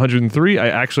money from 103. I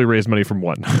actually raised money from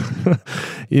one.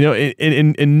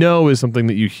 And no is something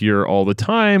that you hear all the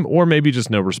time, or maybe just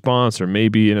no response, or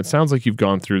maybe, and it sounds like you've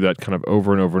gone through that kind of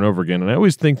over and over and over again. And I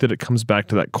always think that it comes back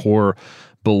to that core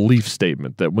belief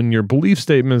statement, that when your belief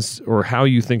statements or how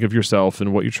you think of yourself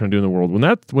and what you're trying to do in the world,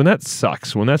 when that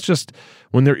sucks, when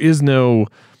there is no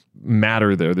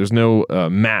matter there's no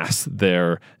mass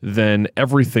there, then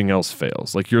everything else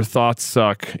fails. Like, your thoughts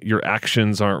suck, your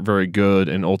actions aren't very good,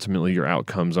 and ultimately your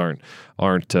outcomes aren't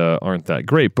that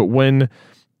great. But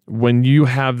when you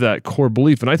have that core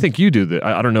belief, and I think you do that.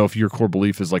 I don't know if your core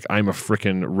belief is like, I'm a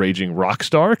freaking raging rock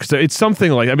star, because it's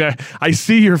something like, I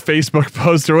see your Facebook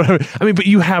post or whatever. But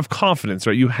you have confidence,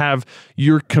 right?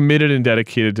 You're committed and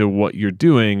dedicated to what you're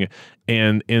doing,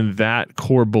 and that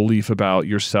core belief about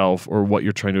yourself or what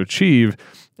you're trying to achieve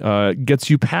gets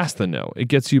you past the no. It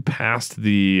gets you past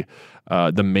the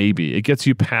maybe. It gets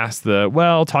you past the,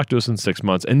 well, talk to us in 6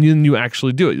 months, and then you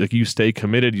actually do it. Like, you stay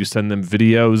committed, you send them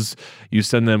videos, you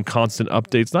send them constant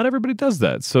updates. Not everybody does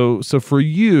that. So for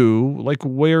you, like,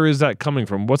 where is that coming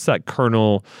from? What's that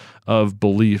kernel of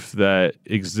belief that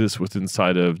exists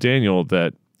inside of Daniel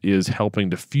that is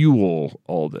helping to fuel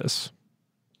all this?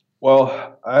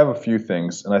 Well, I have a few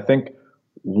things, and I think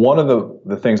one of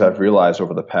the things I've realized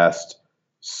over the past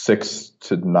 6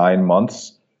 to 9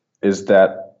 months is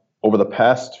that over the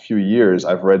past few years,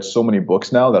 I've read so many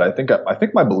books now that I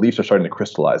think my beliefs are starting to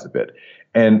crystallize a bit.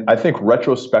 And I think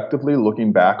retrospectively,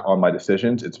 looking back on my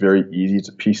decisions, it's very easy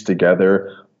to piece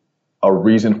together a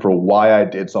reason for why I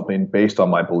did something based on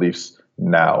my beliefs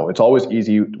now. It's always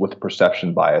easy with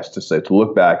perception bias to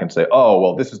look back and say, oh,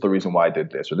 well, this is the reason why I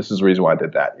did this, or this is the reason why I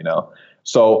did that,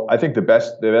 So I think the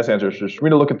best answer is just for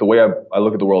me to look at the way I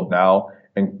look at the world now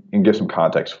and give some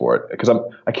context for it. Because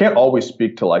I can't always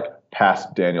speak to like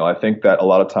past Daniel. I think that a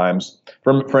lot of times,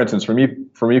 for instance, for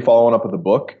me following up with the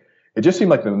book, it just seemed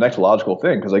like the next logical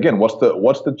thing. Because again, what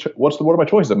are my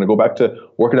choices? I'm going to go back to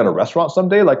working at a restaurant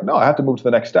someday? Like, no, I have to move to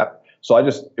the next step. So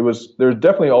there's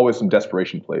definitely always some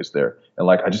desperation plays there. And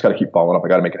like, I just got to keep following up. I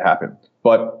got to make it happen.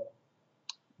 But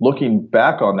looking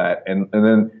back on that and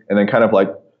then kind of like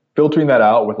filtering that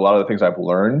out with a lot of the things I've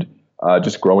learned,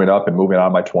 just growing up and moving out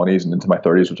of my 20s and into my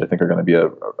 30s, which I think is going to be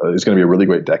a really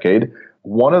great decade.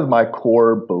 One of my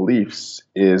core beliefs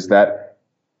is that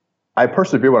I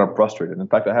persevere when I'm frustrated. In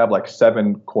fact, I have like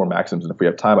 7 core maxims, and if we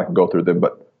have time, I can go through them.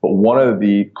 But one of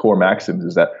the core maxims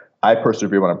is that I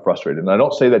persevere when I'm frustrated. And I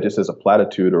don't say that just as a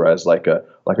platitude or as like a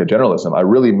generalism. I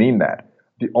really mean that.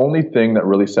 The only thing that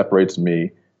really separates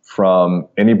me from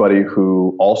anybody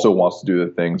who also wants to do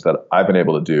the things that I've been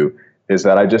able to do is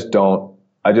that I just don't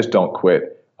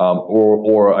quit.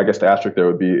 Or I guess the asterisk there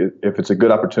would be, if it's a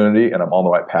good opportunity and I'm on the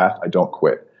right path, I don't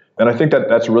quit. And I think that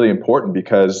that's really important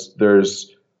because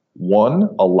there's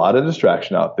a lot of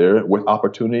distraction out there. With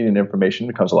opportunity and information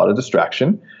becomes a lot of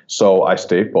distraction. So I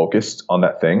stay focused on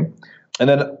that thing. And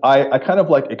then I kind of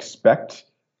like expect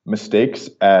mistakes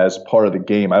as part of the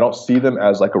game. I don't see them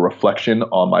as like a reflection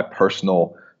on my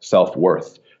personal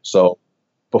self-worth. So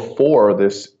before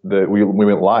we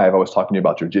went live, I was talking to you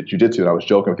about jiu-jitsu, and I was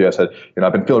joking with you. I said,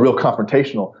 I've been feeling real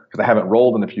confrontational because I haven't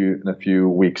rolled in a few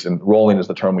weeks, and rolling is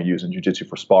the term we use in jiu-jitsu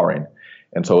for sparring.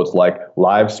 And so it's like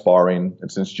live sparring.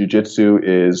 And since jiu-jitsu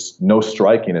is no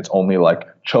striking, it's only like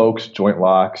chokes, joint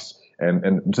locks,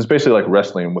 and just basically like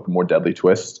wrestling with a more deadly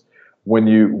twist. When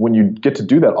you get to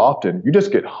do that often, you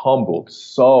just get humbled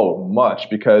so much,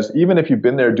 because even if you've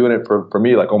been there doing it for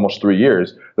me like almost 3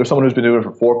 years, there's someone who's been doing it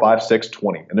for 4, 5, 6,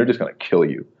 20, and they're just going to kill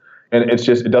you. And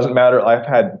it doesn't matter. I've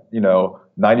had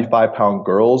 95-pound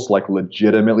girls like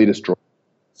legitimately destroy.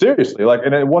 Seriously,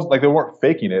 and it wasn't like they weren't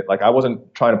faking it. Like, I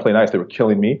wasn't trying to play nice. They were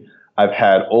killing me. I've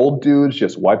had old dudes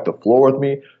just wipe the floor with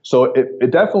me. So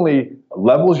it definitely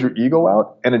levels your ego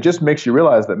out, and it just makes you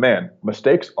realize that, man,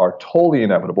 mistakes are totally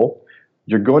inevitable.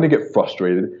 You're going to get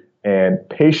frustrated, and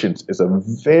patience is a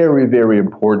very, very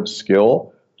important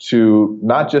skill to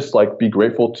not just like be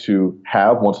grateful to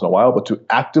have once in a while, but to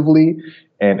actively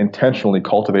and intentionally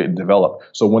cultivate and develop.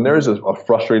 So when there is a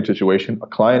frustrating situation, a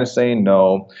client is saying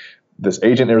no, this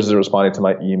agent isn't responding to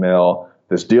my email,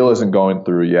 this deal isn't going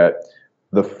through yet,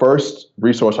 the first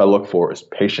resource I look for is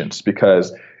patience,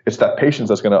 because it's that patience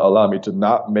that's going to allow me to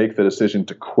not make the decision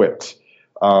to quit.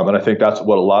 And I think that's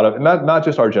what a lot of, and not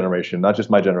just our generation, not just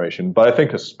my generation, but I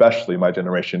think especially my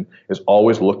generation is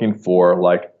always looking for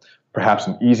like perhaps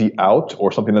an easy out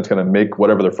or something that's going to make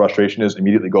whatever their frustration is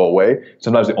immediately go away.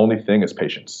 Sometimes the only thing is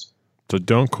patience. So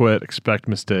don't quit, expect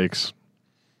mistakes,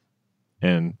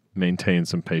 and maintain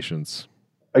some patience.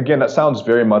 Again, that sounds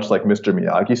very much like Mr.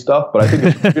 Miyagi stuff, but I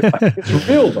think it's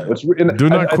real though. Do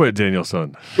not quit,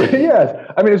 Danielson. Yes,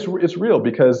 I mean it's real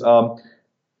because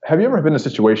have you ever been in a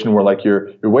situation where like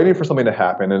you're waiting for something to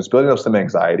happen and it's building up some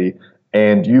anxiety,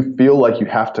 and you feel like you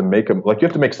have to make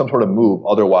some sort of move,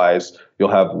 otherwise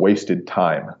you'll have wasted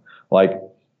time. Like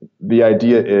the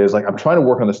idea is like I'm trying to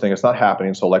work on this thing, it's not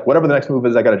happening, so like whatever the next move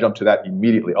is, I got to jump to that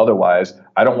immediately. Otherwise,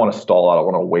 I don't want to stall out. I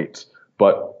want to wait.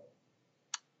 But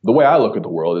the way I look at the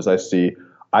world is I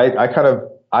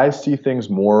see things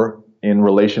more in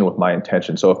relation with my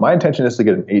intention. So if my intention is to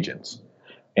get an agent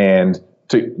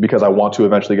because I want to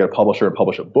eventually get a publisher and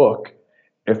publish a book,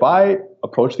 if I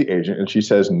approach the agent and she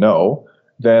says no,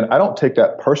 then I don't take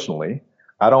that personally.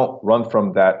 I don't run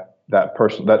from that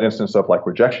instance of like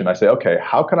rejection. I say, okay,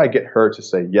 how can I get her to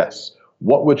say yes?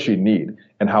 What would she need?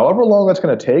 And however long that's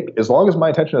going to take, as long as my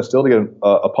intention is still to get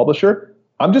a publisher,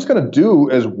 I'm just going to do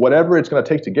as whatever it's going to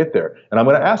take to get there. And I'm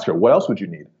going to ask her, what else would you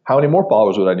need? How many more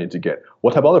followers would I need to get?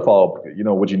 What type of other follow-up,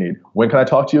 would you need? When can I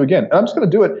talk to you again? And I'm just going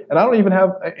to do it. And I don't even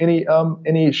have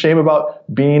any shame about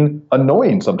being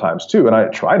annoying sometimes too. And I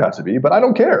try not to be, but I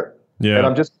don't care. Yeah.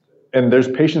 And there's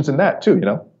patience in that too,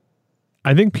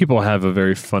 I think people have a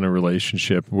very funny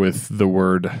relationship with the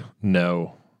word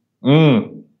no.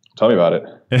 Tell me about it.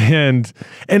 And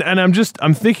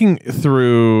I'm thinking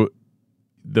through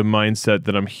the mindset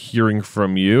that I'm hearing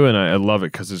from you, and I love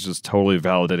it because it's just totally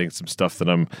validating some stuff that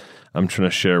I'm trying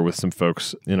to share with some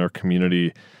folks in our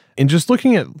community. And just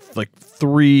looking at like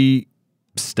 3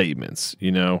 statements,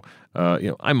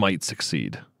 I might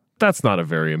succeed. That's not a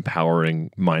very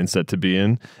empowering mindset to be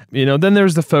in. Then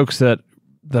there's the folks that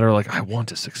are like, I want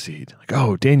to succeed. Like,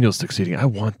 oh, Daniel's succeeding. I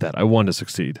want that. I want to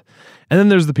succeed. And then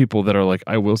there's the people that are like,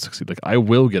 I will succeed. Like, I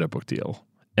will get a book deal.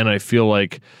 And I feel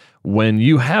like when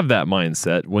you have that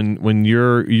mindset, when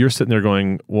you're sitting there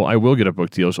going, well, I will get a book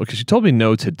deal because she told me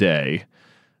no today,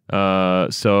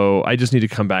 so I just need to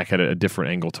come back at a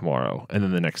different angle tomorrow, and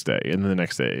then the next day, and then the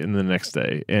next day, and then the next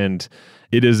day, and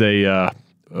it is a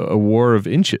war of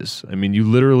inches. I mean, you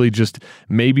literally just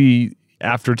maybe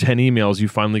after 10 emails, you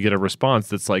finally get a response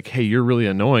that's like, hey, you're really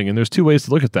annoying. And there's 2 ways to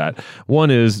look at that.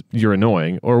 One is you're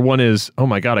annoying, or one is, oh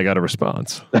my God, I got a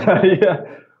response. Yeah.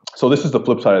 So this is the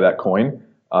flip side of that coin.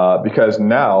 Because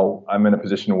now I'm in a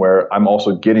position where I'm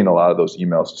also getting a lot of those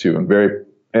emails too,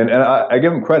 and I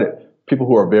give them credit. People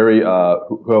who are very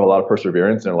who have a lot of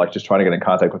perseverance and are like just trying to get in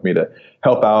contact with me to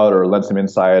help out or lend some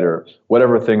insight or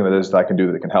whatever thing that is that I can do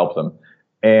that can help them.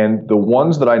 And the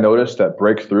ones that I notice that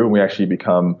break through and we actually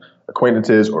become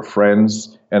acquaintances or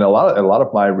friends, and a lot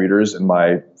of my readers and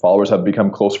my followers have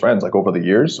become close friends. Like over the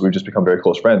years, we've just become very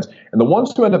close friends. And the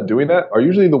ones who end up doing that are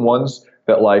usually the ones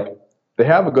that like, they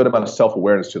have a good amount of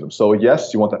self-awareness to them. So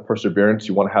yes, you want that perseverance.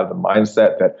 You want to have the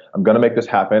mindset that I'm going to make this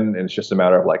happen, and it's just a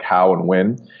matter of like how and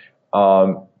when.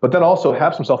 But then also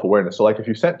have some self-awareness. So like if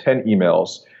you sent 10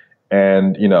 emails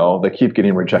and they keep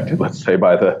getting rejected, let's say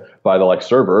by the like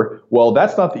server, well,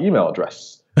 that's not the email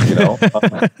address,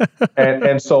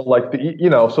 and so like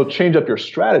so change up your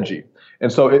strategy.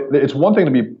 And so it's one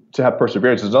thing to have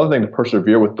perseverance. It's another thing to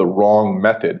persevere with the wrong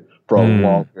method for a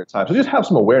long period of time. So just have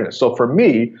some awareness. So for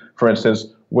me, for instance,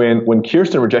 when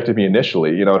Kirsten rejected me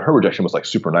initially, her rejection was like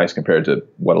super nice compared to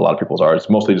what a lot of people's are. It's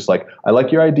mostly just like, I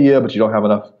like your idea, but you don't have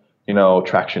enough,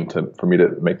 traction for me to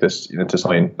make this into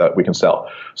something that we can sell.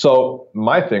 So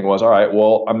my thing was, all right,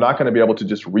 well, I'm not going to be able to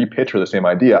just repitch her the same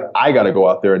idea. I got to go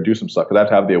out there and do some stuff because I have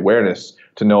to have the awareness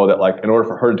to know that like in order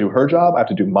for her to do her job, I have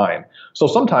to do mine. So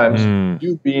sometimes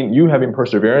you having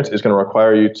perseverance is going to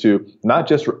require you to not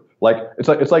just like it's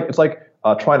like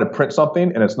trying to print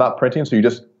something and it's not printing, so you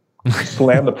just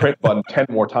slam the print button 10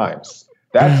 more times.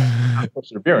 That's not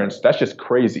perseverance. That's just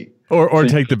crazy. Or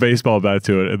take the baseball bat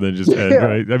to it and then just end,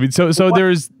 right? I mean, so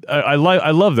there's I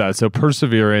love that. So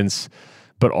perseverance,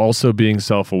 but also being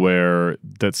self-aware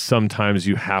that sometimes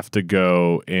you have to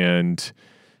go and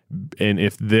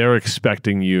if they're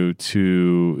expecting you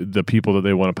to, the people that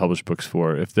they want to publish books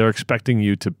for, if they're expecting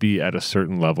you to be at a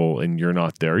certain level and you're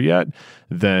not there yet,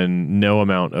 then no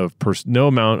amount of pressing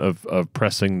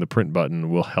the print button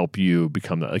will help you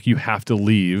become that. Like you have to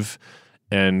leave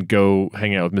and go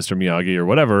hang out with Mr. Miyagi or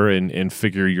whatever and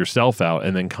figure yourself out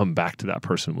and then come back to that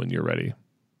person when you're ready.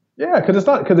 Yeah, because it's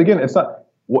not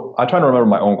I'm trying to remember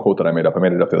my own quote that I made up. I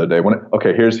made it up the other day.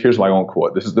 Here's my own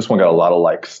quote. This one got a lot of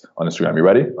likes on Instagram. You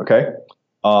ready? Okay.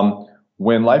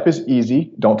 When life is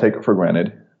easy, don't take it for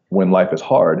granted. When life is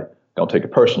hard, don't take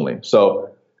it personally. So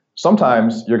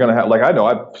sometimes you're gonna have, like, I know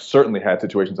I've certainly had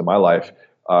situations in my life,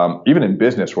 even in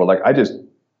business, where like I just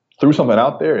threw something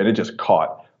out there and it just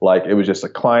caught. Like it was just a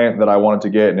client that I wanted to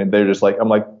get, and they're just like, I'm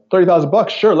like, $30,000,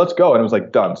 sure, let's go, and it was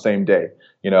like done same day.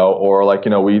 Or like,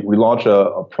 we launch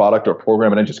a product or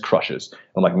program and it just crushes.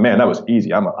 I'm like, man, that was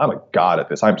easy. I'm a god at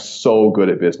this. I'm so good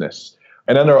at business.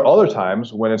 And then there are other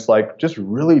times when it's like just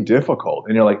really difficult,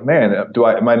 and you're like, man,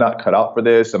 am I not cut out for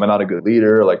this? Am I not a good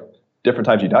leader? Like different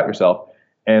times you doubt yourself.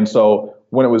 And so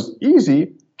when it was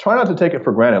easy, try not to take it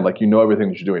for granted. Like, everything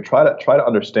that you're doing. Try to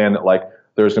understand that like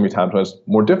there's going to be times when it's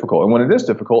more difficult, and when it is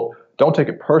difficult, don't take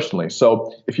it personally.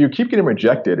 So if you keep getting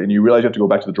rejected and you realize you have to go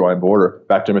back to the drawing board or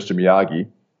back to Mr. Miyagi,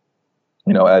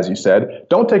 as you said,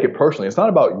 don't take it personally. It's not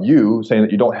about you saying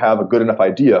that you don't have a good enough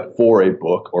idea for a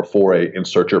book or for a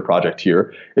insert your project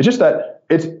here. It's just that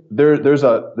there's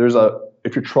a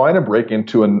if you're trying to break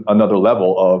into another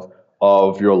level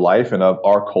of your life and of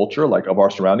our culture, like of our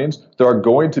surroundings, there are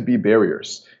going to be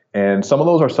barriers, and some of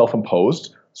those are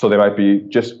self-imposed. So they might be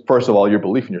just, first of all, your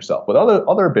belief in yourself. But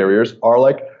other barriers are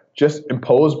like just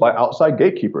imposed by outside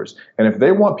gatekeepers. And if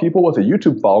they want people with a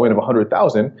YouTube following of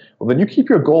 100,000, well, then you keep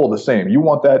your goal the same. You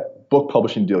want that book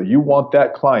publishing deal. You want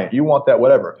that client. You want that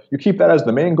whatever. You keep that as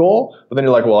the main goal, but then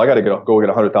you're like, well, I got to go get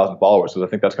 100,000 followers because I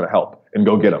think that's going to help, and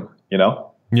go get them,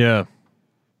 Yeah.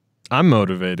 I'm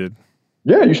motivated.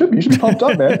 Yeah, you should be pumped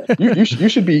up, man. You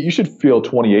should feel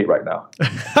 28 right now.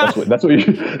 That's what you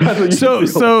should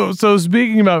feel. So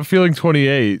speaking about feeling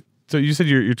 28, so you said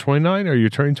you're 29, or you're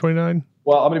turning 29?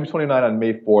 Well, I'm going to be 29 on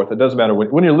May 4th. It doesn't matter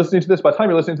when you're listening to this. By the time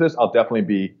you're listening to this, I'll definitely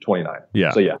be 29.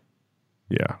 Yeah. So yeah.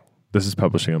 Yeah. This is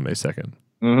publishing on May 2nd.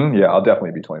 Mm-hmm. Yeah, I'll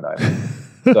definitely be 29.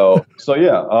 So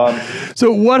yeah.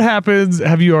 So what happens?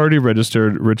 Have you already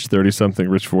registered Rich 30-something,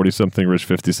 Rich 40-something, Rich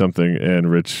 50-something, and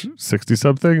Rich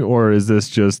 60-something? Or is this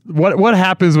just what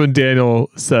happens when Daniel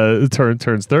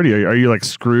turns 30? Are you like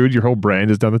screwed? Your whole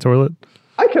brand is down the toilet?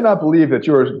 I cannot believe that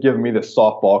you are giving me this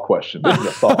softball question. This is a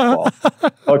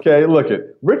softball. Okay, look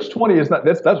it. Rich 20 is not.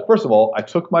 That's first of all, I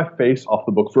took my face off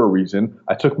the book for a reason.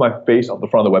 I took my face off the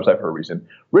front of the website for a reason.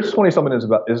 Rich 20-something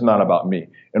is not about me,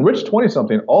 and Rich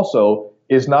 20-something also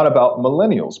is not about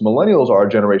millennials. Millennials are a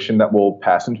generation that will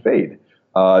pass and fade.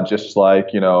 Just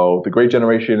like, the Great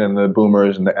Generation and the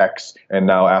Boomers and the X, and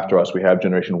now after us we have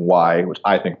Generation Y, which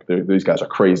I think these guys are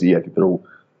crazy. I think they're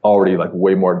already like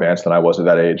way more advanced than I was at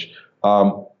that age.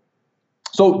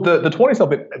 So the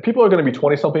 20-something, people are going to be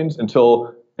 20-somethings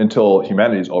until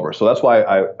humanity is over. So that's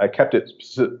why I kept it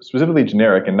specifically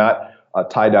generic and not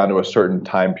tied down to a certain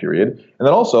time period. And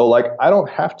then also, like, I don't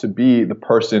have to be the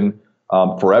person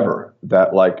forever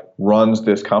that like runs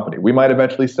this company. We might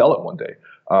eventually sell it one day.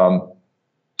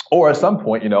 Or at some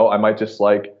point, I might just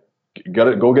like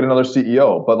go get another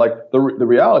CEO. But like the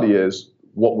reality is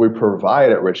what we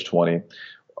provide at Rich 20.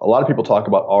 A lot of people talk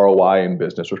about ROI in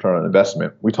business, return on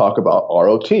investment. We talk about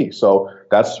ROT. So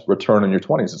that's return on your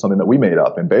 20s. It's something that we made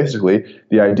up. And basically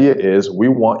the idea is we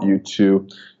want you to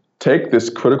take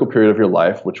this critical period of your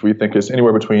life, which we think is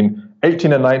anywhere between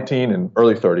 18 and 19 and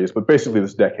early 30s, but basically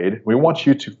this decade. We want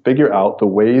you to figure out the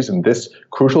ways in this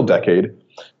crucial decade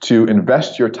to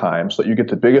invest your time so that you get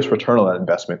the biggest return on that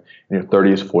investment in your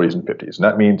 30s, 40s, and 50s. And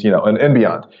that means, and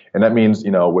beyond. And that means,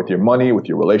 with your money, with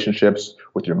your relationships,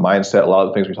 with your mindset, a lot of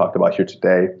the things we talked about here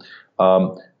today.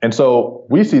 And so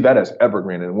we see that as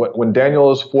evergreen. And when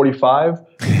Daniel is 45,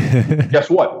 guess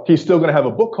what? He's still going to have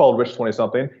a book called Rich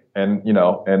 20-something. And,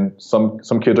 and some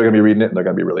kids are going to be reading it and they're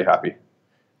going to be really happy.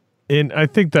 And I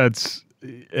think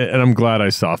and I'm glad I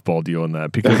softballed you on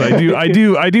that, because I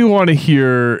do want to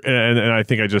hear, and I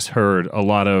think I just heard a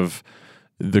lot of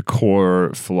the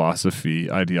core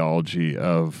philosophy, ideology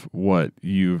of what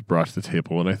you've brought to the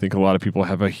table. And I think a lot of people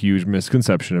have a huge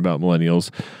misconception about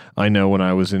millennials. I know when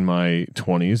I was in my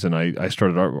 20s and I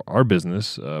started our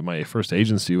business, my first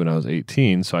agency when I was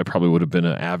 18, so I probably would have been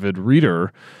an avid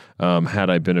reader had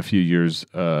I been a few years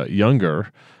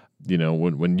younger.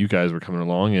 When you guys were coming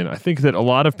along. And I think that a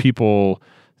lot of people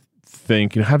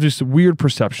think, have just weird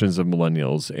perceptions of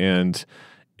millennials. And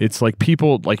it's like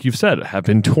people, like you've said, have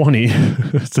been 20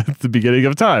 since the beginning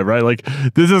of time, right? Like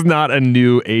this is not a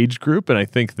new age group. And I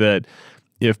think that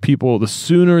the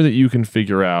sooner that you can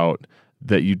figure out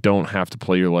that you don't have to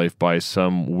play your life by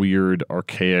some weird,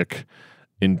 archaic,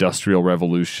 industrial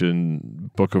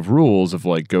revolution book of rules of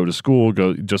like go to school,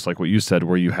 go, just like what you said,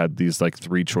 where you had these like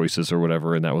 3 choices or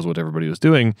whatever, and that was what everybody was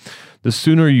doing. The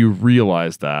sooner you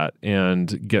realize that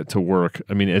and get to work,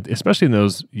 I mean, especially in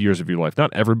those years of your life,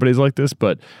 not everybody's like this,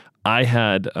 but I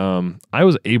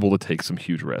was able to take some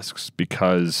huge risks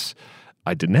because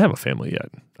I didn't have a family yet.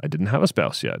 I didn't have a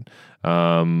spouse yet.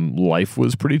 Life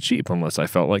was pretty cheap unless I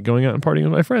felt like going out and partying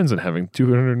with my friends and having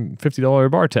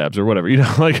 $250 bar tabs or whatever.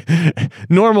 Like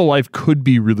normal life could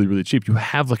be really, really cheap. You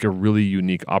have like a really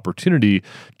unique opportunity,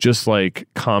 just like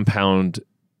compound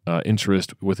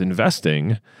interest with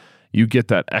investing. You get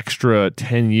that extra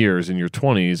 10 years in your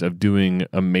 20s of doing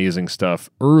amazing stuff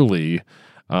early,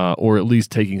 or at least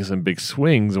taking some big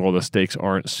swings while the stakes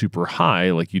aren't super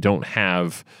high. Like you don't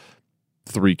have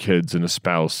 3 kids and a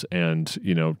spouse and,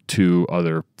 2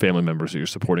 other family members that you're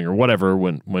supporting or whatever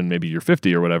when maybe you're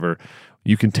 50 or whatever.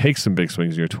 You can take some big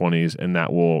swings in your 20s and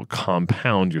that will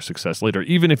compound your success later,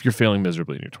 even if you're failing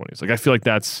miserably in your 20s. Like I feel like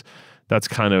that's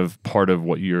kind of part of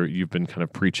what you've been kind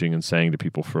of preaching and saying to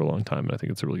people for a long time. And I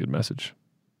think it's a really good message.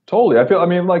 Totally. I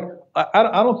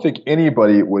don't think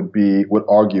anybody would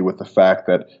argue with the fact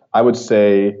that I would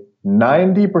say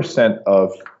 90%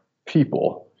 of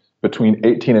people between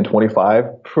 18 and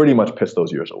 25 pretty much piss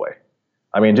those years away.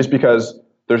 I mean, just because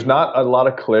there's not a lot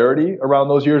of clarity around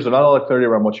those years, there's not a lot of clarity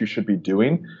around what you should be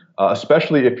doing,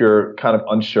 especially if you're kind of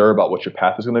unsure about what your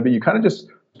path is going to be. You kind of just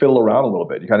fiddle around a little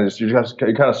bit. You're kind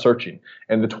of searching.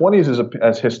 And the 20s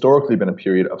has historically been a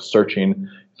period of searching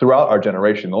throughout our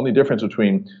generation. The only difference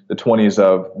between the 20s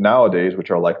of nowadays, which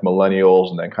are like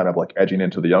millennials and then kind of like edging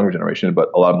into the younger generation,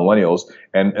 but a lot of millennials,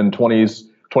 and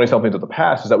 20-somethings of the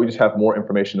past is that we just have more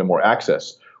information and more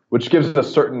access, which gives us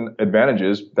certain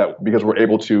advantages that because we're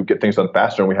able to get things done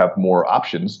faster and we have more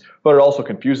options, but it also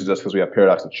confuses us because we have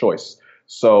paradox of choice.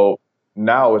 So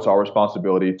now it's our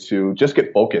responsibility to just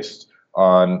get focused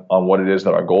on what it is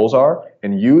that our goals are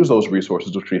and use those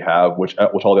resources which we have, which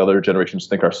all the other generations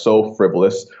think are so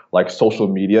frivolous, like social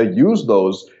media. Use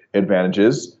those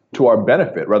advantages to our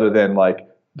benefit rather than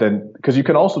because you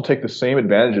can also take the same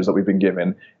advantages that we've been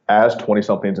given as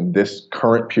 20-somethings in this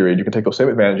current period. You can take those same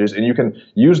advantages and you can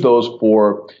use those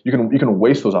you can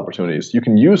waste those opportunities. You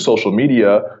can use social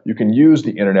media, you can use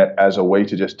the internet as a way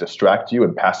to just distract you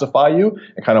and pacify you,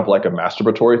 and kind of like a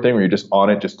masturbatory thing where you're just on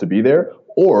it just to be there.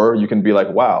 Or you can be like,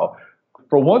 wow,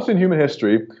 for once in human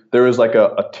history, there is like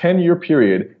a 10-year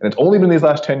period, and it's only been these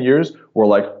last 10 years where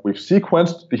like we've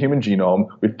sequenced the human genome,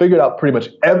 we've figured out pretty much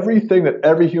everything that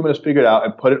every human has figured out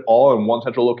and put it all in one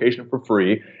central location for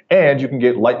free, and you can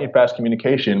get lightning fast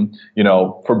communication,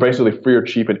 for basically free or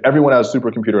cheap, and everyone has a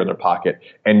supercomputer in their pocket,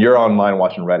 and you're online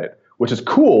watching Reddit, which is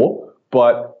cool,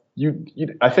 but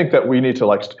I think that we need to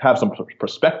like have some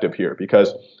perspective here,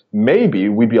 because maybe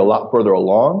we'd be a lot further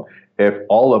along if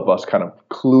all of us kind of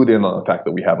clued in on the fact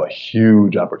that we have a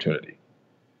huge opportunity.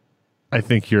 I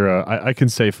think I can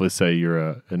safely say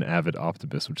you're an avid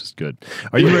optimist, which is good.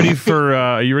 Are you ready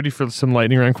for some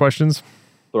lightning round questions?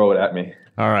 Throw it at me.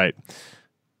 All right.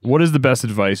 What is the best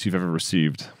advice you've ever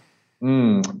received?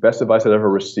 Best advice I've ever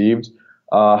received?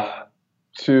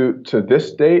 To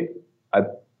this date, I'd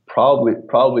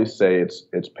probably say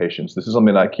it's patience. This is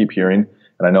something I keep hearing,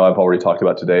 and I know I've already talked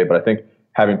about today, but I think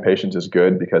having patience is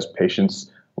good because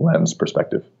patience lends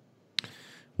perspective.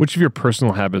 Which of your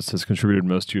personal habits has contributed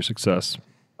most to your success?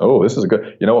 Oh, this is a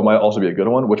good. You know what might also be a good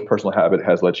one? Which personal habit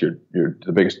has led to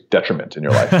the biggest detriment in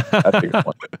your life? That's a good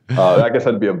one. I guess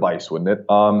that'd be a vice, wouldn't it?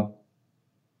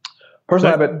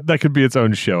 Personal habit. That could be its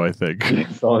own show, I think.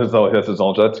 That's its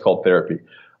own show. That's called therapy.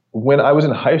 When I was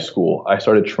in high school, I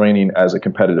started training as a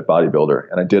competitive bodybuilder,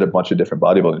 and I did a bunch of different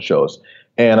bodybuilding shows.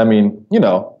 And I mean,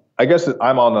 I guess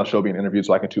I'm on the show being interviewed,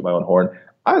 so I can toot my own horn.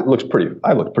 I looked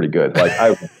pretty good. Like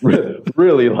I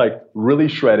really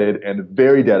shredded and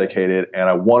very dedicated, and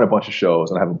I won a bunch of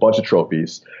shows and I have a bunch of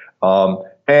trophies. But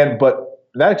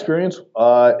that experience,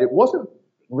 it wasn't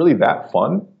really that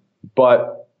fun,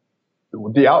 but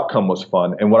the outcome was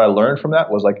fun. And what I learned from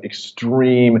that was like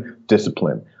extreme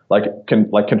discipline, like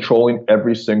controlling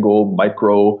every single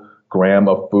microgram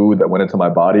of food that went into my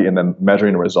body and then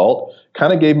measuring the result.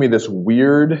 Kind of gave me this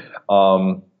weird,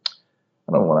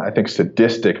 I think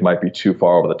sadistic might be too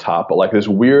far over the top, but like this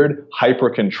weird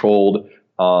hyper-controlled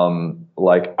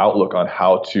outlook on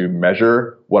how to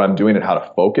measure what I'm doing and how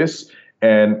to focus.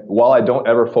 And while I don't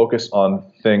ever focus on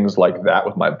things like that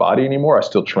with my body anymore, I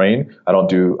still train. I don't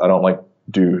do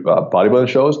bodybuilding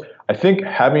shows. I think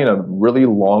having a really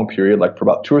long period, like for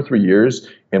about 2 or 3 years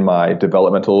in my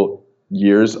developmental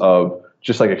years of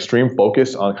just like extreme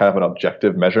focus on kind of an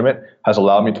objective measurement, has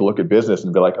allowed me to look at business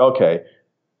and be like, okay,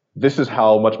 this is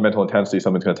how much mental intensity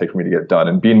something's going to take for me to get it done,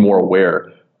 and being more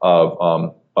aware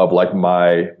of like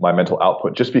my mental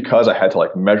output, just because I had to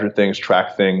like measure things,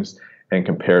 track things, and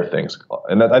compare things.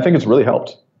 And I think it's really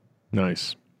helped.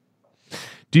 Nice.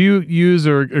 Do you use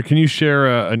or can you share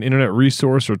an internet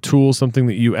resource or tool, something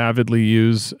that you avidly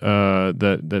use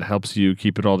that helps you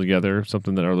keep it all together,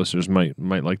 something that our listeners might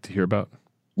like to hear about?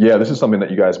 Yeah, this is something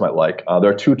that you guys might like. There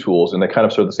are two tools, and they kind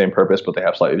of serve the same purpose, but they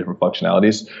have slightly different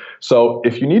functionalities. So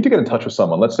if you need to get in touch with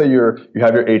someone, let's say you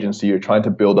have your agency, you're trying to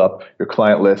build up your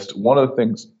client list. One of the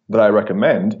things that I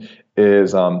recommend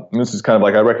is, and this is kind of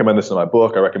like, I recommend this in my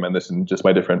book, I recommend this in just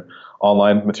my different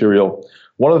online material.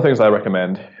 One of the things I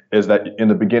recommend is that in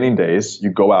the beginning days,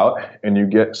 you go out and you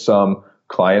get some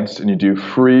clients and you do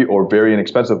free or very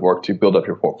inexpensive work to build up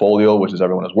your portfolio, which is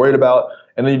everyone is worried about.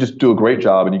 And then you just do a great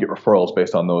job and you get referrals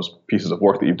based on those pieces of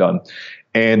work that you've done.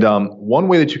 And one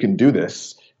way that you can do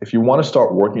this, if you want to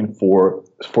start working for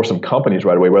some companies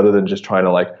right away, rather than just trying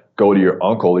to like go to your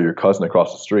uncle or your cousin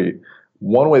across the street,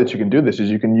 one way that you can do this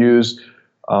is you can use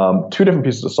two different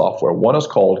pieces of software. One is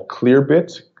called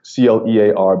Clearbit,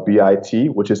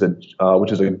 Clearbit,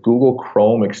 which is a Google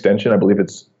Chrome extension. I believe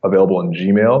it's available in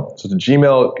Gmail. So it's a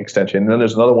Gmail extension. And then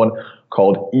there's another one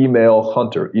called Email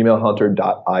Hunter,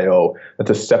 emailhunter.io. That's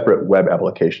a separate web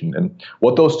application. And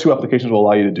what those two applications will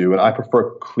allow you to do, and I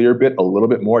prefer Clearbit a little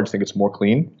bit more, I just think it's more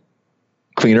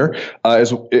cleaner,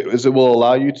 is it will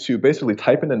allow you to basically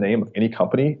type in the name of any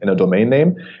company in a domain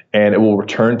name, and it will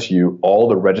return to you all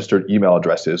the registered email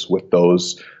addresses with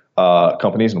those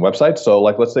companies and websites. So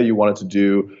like, let's say I wanted to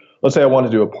do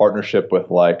a partnership with,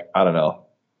 like, I don't know,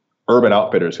 Urban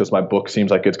Outfitters, because my book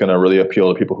seems like it's going to really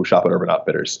appeal to people who shop at Urban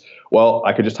Outfitters. Well,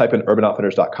 I could just type in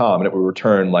urbanoutfitters.com and it will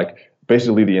return like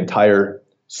basically the entire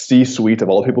C-suite of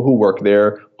all the people who work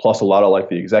there, plus a lot of like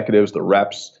the executives, the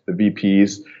reps, the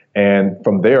VPs. And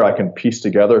from there, I can piece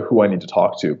together who I need to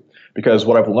talk to. Because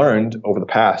what I've learned over the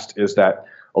past is that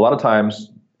a lot of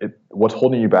times what's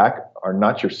holding you back are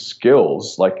not your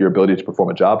skills, like your ability to perform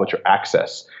a job, but your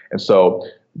access. And so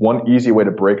one easy way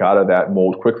to break out of that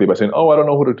mold quickly by saying, I don't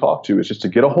know who to talk to, is just to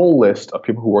get a whole list of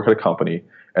people who work at a company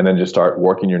and then just start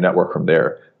working your network from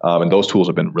there. And those tools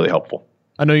have been really helpful.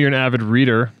 I know you're an avid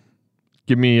reader.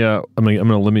 Give me, I'm going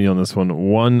to limit you on this one.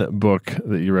 One book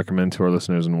that you recommend to our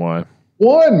listeners and why.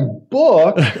 One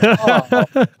book?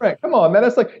 Frank, come on, man.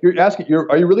 That's like,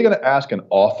 are you really going to ask an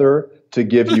author to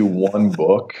give you one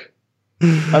book?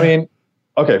 I mean,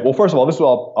 okay. Well, first of all, this is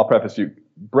what I'll preface you.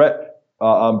 Brent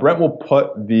will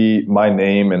put my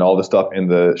name and all this stuff in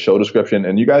the show description,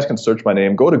 and you guys can search my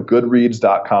name. Go to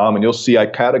goodreads.com, and you'll see I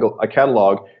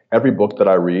catalog every book that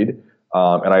I read,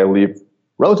 and I leave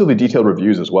relatively detailed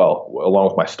reviews as well, along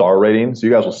with my star rating. So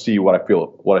you guys will see what I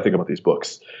think about these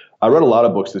books. I read a lot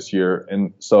of books this year,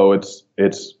 and so it's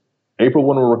April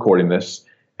when we're recording this.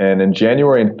 And in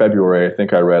January and February, I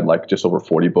think I read like just over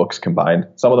 40 books combined.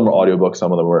 Some of them are audiobooks,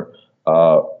 some of them were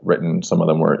written, some of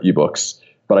them were ebooks.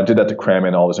 But I did that to cram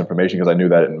in all this information because I knew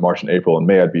that in March and April and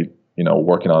May I'd be,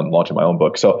 working on launching my own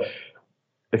book. So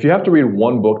if you have to read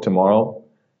one book tomorrow,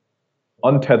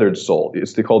 Untethered Soul.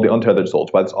 It's called The Untethered Soul.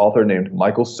 It's by this author named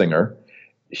Michael Singer.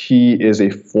 He is a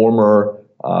former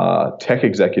tech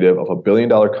executive of a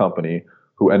billion-dollar company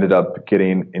who ended up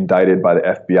getting indicted by the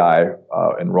FBI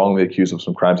and wrongly accused of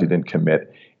some crimes he didn't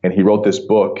commit. And he wrote this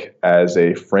book as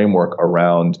a framework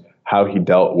around how he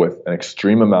dealt with an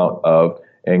extreme amount of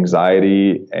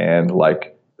anxiety and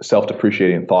like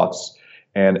self-depreciating thoughts.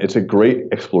 And it's a great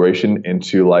exploration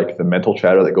into like the mental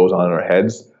chatter that goes on in our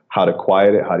heads, how to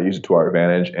quiet it, how to use it to our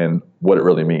advantage, and what it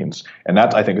really means. And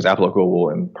that, I think, is applicable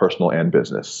in personal and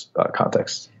business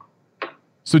contexts.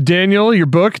 So Daniel, your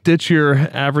book, Ditch Your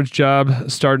Average Job,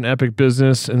 Start an Epic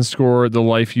Business, and Score the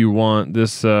Life You Want.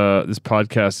 This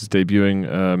podcast is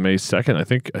debuting May 2nd.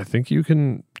 I think you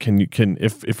can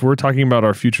if we're talking about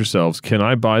our future selves, can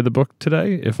I buy the book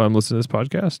today if I'm listening to this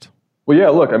podcast? Well, yeah,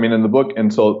 look, I mean, in the book,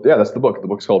 and so, yeah, that's the book. The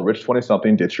book's called Rich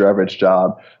 20-something, Ditch Your Average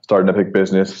Job, Start an Epic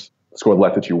Business, Score the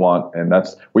Life That You Want. And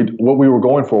that's what we were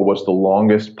going for was the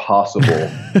longest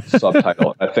possible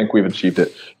subtitle. I think we've achieved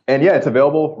it. And yeah, it's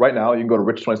available right now. You can go to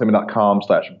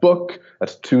rich20something.com/book.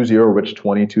 That's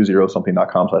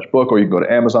 20rich20something.com/book, or you can go to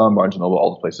Amazon, Barnes & Noble,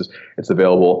 all those places. It's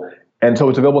available. And so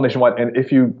it's available nationwide. And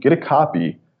if you get a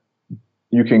copy,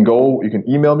 you can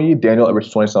email me, Daniel at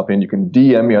Rich20something. You can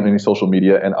DM me on any social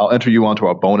media, and I'll enter you onto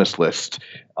our bonus list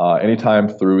anytime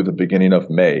through the beginning of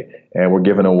May. And we're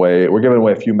giving away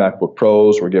a few MacBook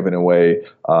Pros. We're giving away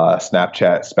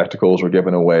Snapchat spectacles. We're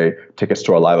giving away tickets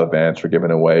to our live events. We're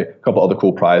giving away a couple other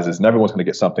cool prizes, and everyone's going to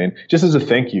get something just as a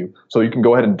thank you. So you can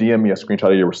go ahead and DM me a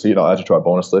screenshot of your receipt. I'll add you to our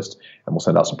bonus list, and we'll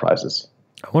send out some prizes.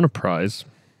 I want a prize.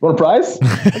 Want a prize?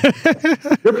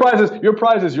 Your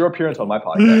prize is your appearance on my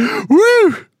podcast.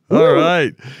 Woo! All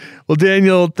right. Well,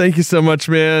 Daniel, thank you so much,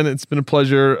 man. It's been a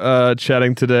pleasure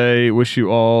chatting today. Wish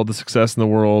you all the success in the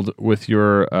world with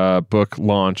your book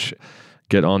launch.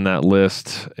 Get on that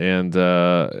list, and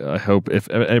I hope if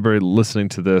anybody listening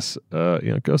to this,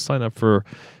 go sign up for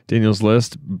Daniel's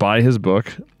list, buy his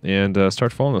book, and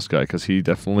start following this guy because he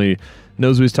definitely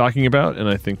knows what he's talking about. And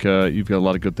I think you've got a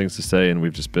lot of good things to say, and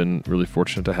we've just been really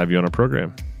fortunate to have you on our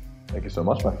program. Thank you so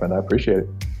much, my friend. I appreciate it.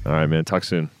 All right, man. Talk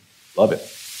soon. Love it.